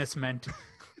punishment. penis meant.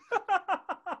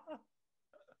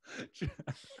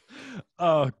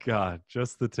 Oh God,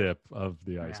 just the tip of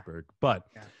the Yeah, iceberg. But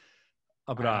yeah.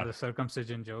 I know Abrar. the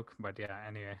circumcision joke, but yeah.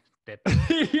 Anyway, tip.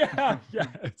 Yeah,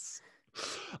 yes.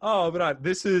 Oh, but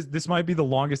this might be the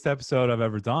longest episode I've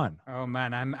ever done. Oh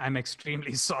man, I'm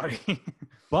extremely sorry.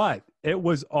 But it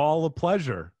was all a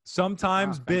pleasure. Oh,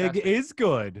 Sometimes big fantastic. is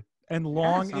good and Yeah,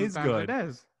 long is sometimes it good.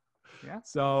 is. Yeah.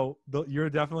 So you're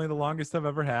definitely the longest I've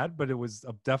ever had, but it was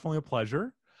definitely a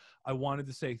pleasure. I wanted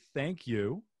to say thank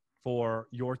you for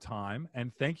your time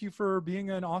and thank you for being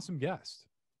an awesome guest.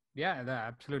 Yeah,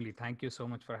 absolutely. Thank you so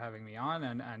much for having me on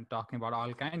and talking about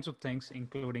all kinds of things,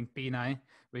 including Peni,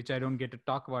 which I don't get to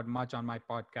talk about much on my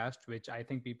podcast, which I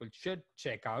think people should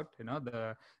check out.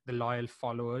 The loyal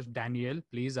followers. Daniel,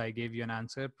 please, I gave you an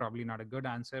answer. Probably not a good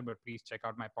answer, but please check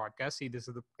out my podcast. See, this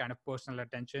is the kind of personal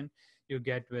attention you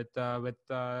get with the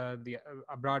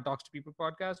Abrar Talks to People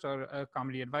podcast or a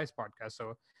comedy advice podcast.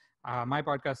 So my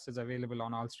podcast is available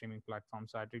on all streaming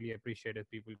platforms. So I'd really appreciate if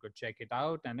people could check it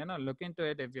out and look into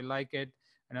it. If you like it,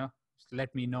 just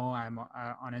let me know. I'm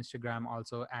on Instagram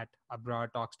also at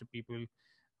Abrar Talks to People,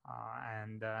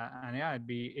 and yeah, it'd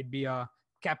be a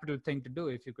capital thing to do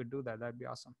if you could do that. That'd be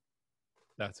awesome.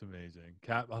 That's amazing.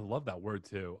 Cap, I love that word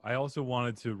too. I also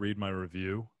wanted to read my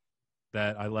review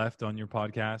that I left on your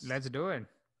podcast. Let's do it.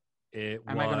 It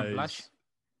Am I gonna blush? was,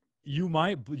 you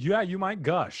might, yeah, you might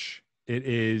gush. It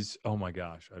is, oh my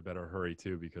gosh, I better hurry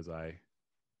too because I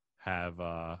have,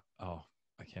 I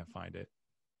can't find it.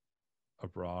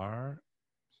 Abrar.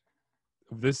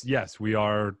 Yes, we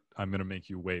are. I'm going to make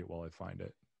you wait while I find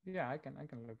it. Yeah, I can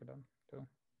look it up too.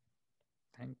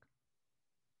 Think.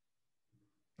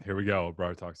 Here we go.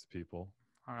 Abrar Talks to People.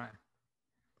 All right.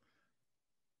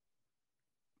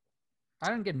 I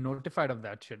don't get notified of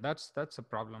that shit. That's a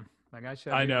problem. Like I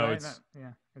should. I know Why it's, not?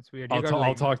 Yeah, it's weird. You gotta I'll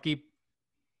like talk keep.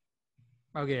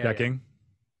 Okay, yeah. checking.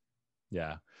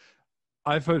 Yeah.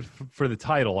 I put for the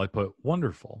title, I put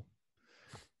wonderful.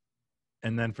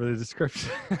 And then for the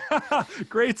description,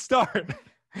 great start.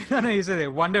 No, you said it.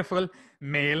 Wonderful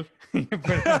male. You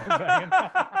put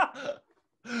it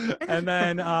And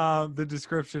then the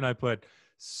description, I put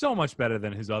so much better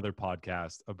than his other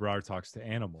podcast, Abrar Talks to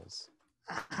Animals.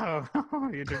 Oh,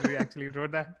 we actually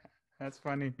wrote that. That's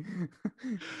funny.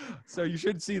 So you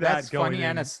should see that. That's going funny in.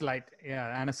 and a slight,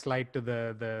 and a slight to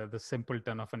the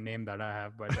simpleton of a name that I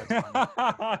have, but that's funny.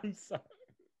 I'm sorry.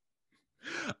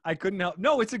 I couldn't help.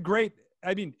 No, it's a great.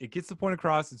 I mean, it gets the point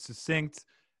across. It's succinct.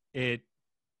 It's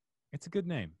a good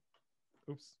name.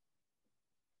 Oops.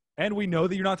 And we know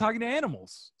that you're not talking to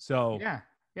animals. So Yeah, it's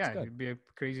yeah, good. you'd be a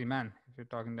crazy man if you're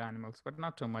talking to animals, but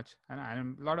not too much. And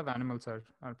a lot of animals are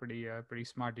pretty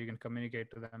smart. You can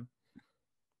communicate to them.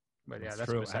 But yeah, That's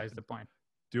that's true. besides the point.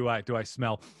 Do I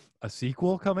smell a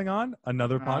sequel coming on?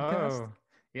 Another podcast? Oh,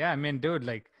 yeah. I mean, dude,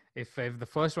 like if the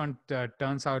first one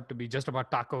turns out to be just about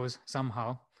tacos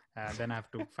somehow, then I have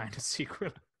to find a sequel.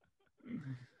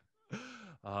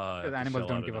 I Because have to animals shell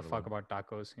don't out give a another fuck one. about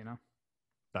tacos, you know?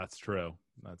 That's true.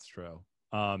 That's true.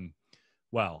 Um,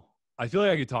 well, I feel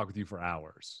like I could talk with you for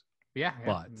hours, Yeah, yeah.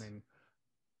 but I mean,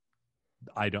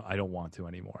 I don't want to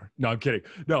anymore. No, I'm kidding.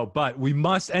 No, but we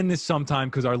must end this sometime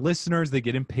because our listeners, they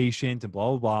get impatient and blah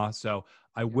blah blah. So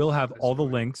I yeah, will have let's all the do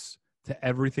it. links to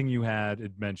everything you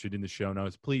had mentioned in the show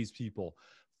notes. Please, people,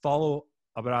 follow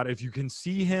Abrar. If you can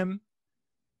see him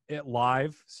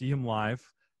see him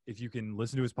live. If you can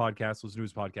listen to his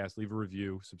podcast, leave a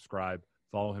review, subscribe,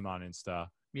 follow him on Insta,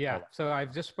 Yeah, all that. so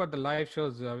I've just put the live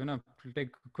shows. To take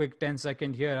a quick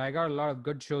 10-second here. I got a lot of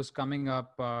good shows coming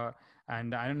up,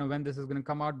 and I don't know when this is going to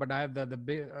come out, but I have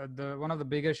the one of the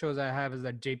biggest shows I have is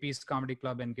at JP's Comedy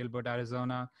Club in Gilbert,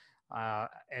 Arizona.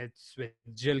 It's with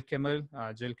Jill Kimmel.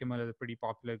 Jill Kimmel is a pretty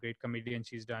popular, great comedian.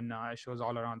 She's done shows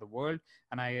all around the world,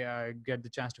 and I get the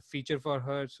chance to feature for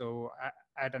her. So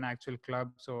at an actual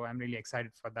club, so I'm really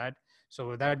excited for that.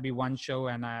 So that'd be one show,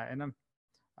 and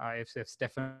if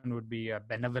Stefan would be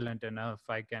benevolent enough,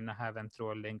 I can have him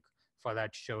throw a link for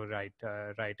that show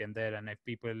right in there. And if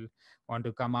people want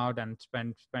to come out and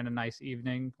spend a nice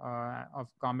evening of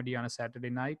comedy on a Saturday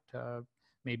night,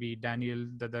 maybe Daniel,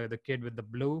 the kid with the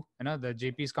blue, the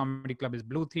JP's Comedy Club is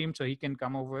blue themed, so he can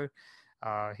come over.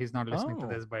 He's not listening to Oh,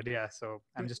 this, but yeah. So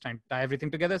I'm just trying to tie everything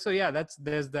together. So yeah,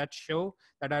 there's that show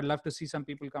that I'd love to see some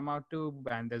people come out to,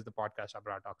 and there's the podcast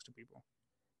Abrar Talks to People.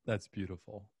 that's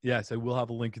beautiful. Yes, I will have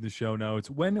a link in the show notes.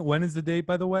 When is the date,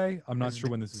 by the way? I'm not It's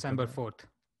sure when this is December coming out. 4th.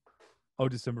 Oh,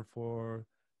 December 4th.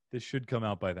 This should come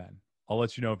out by then. I'll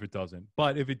let you know if it doesn't.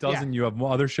 But if it Yeah, doesn't, you have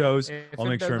more other shows. if I'll it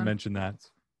make sure and doesn't, mention that.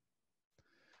 it's,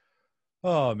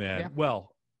 Oh, yeah. man.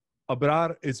 Well,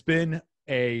 Abrar, it's been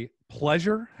a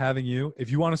pleasure having you. If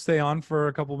you want to stay on for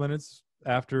a couple minutes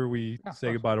after we Yeah, of say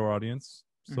course. goodbye to our audience,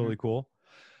 it's Mm-hmm. totally cool.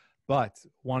 But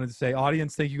wanted to say,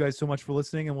 audience, thank you guys so much for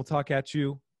listening, and we'll talk at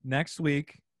you next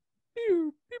week.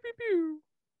 Pew, pew, pew, pew.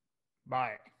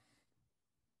 Bye.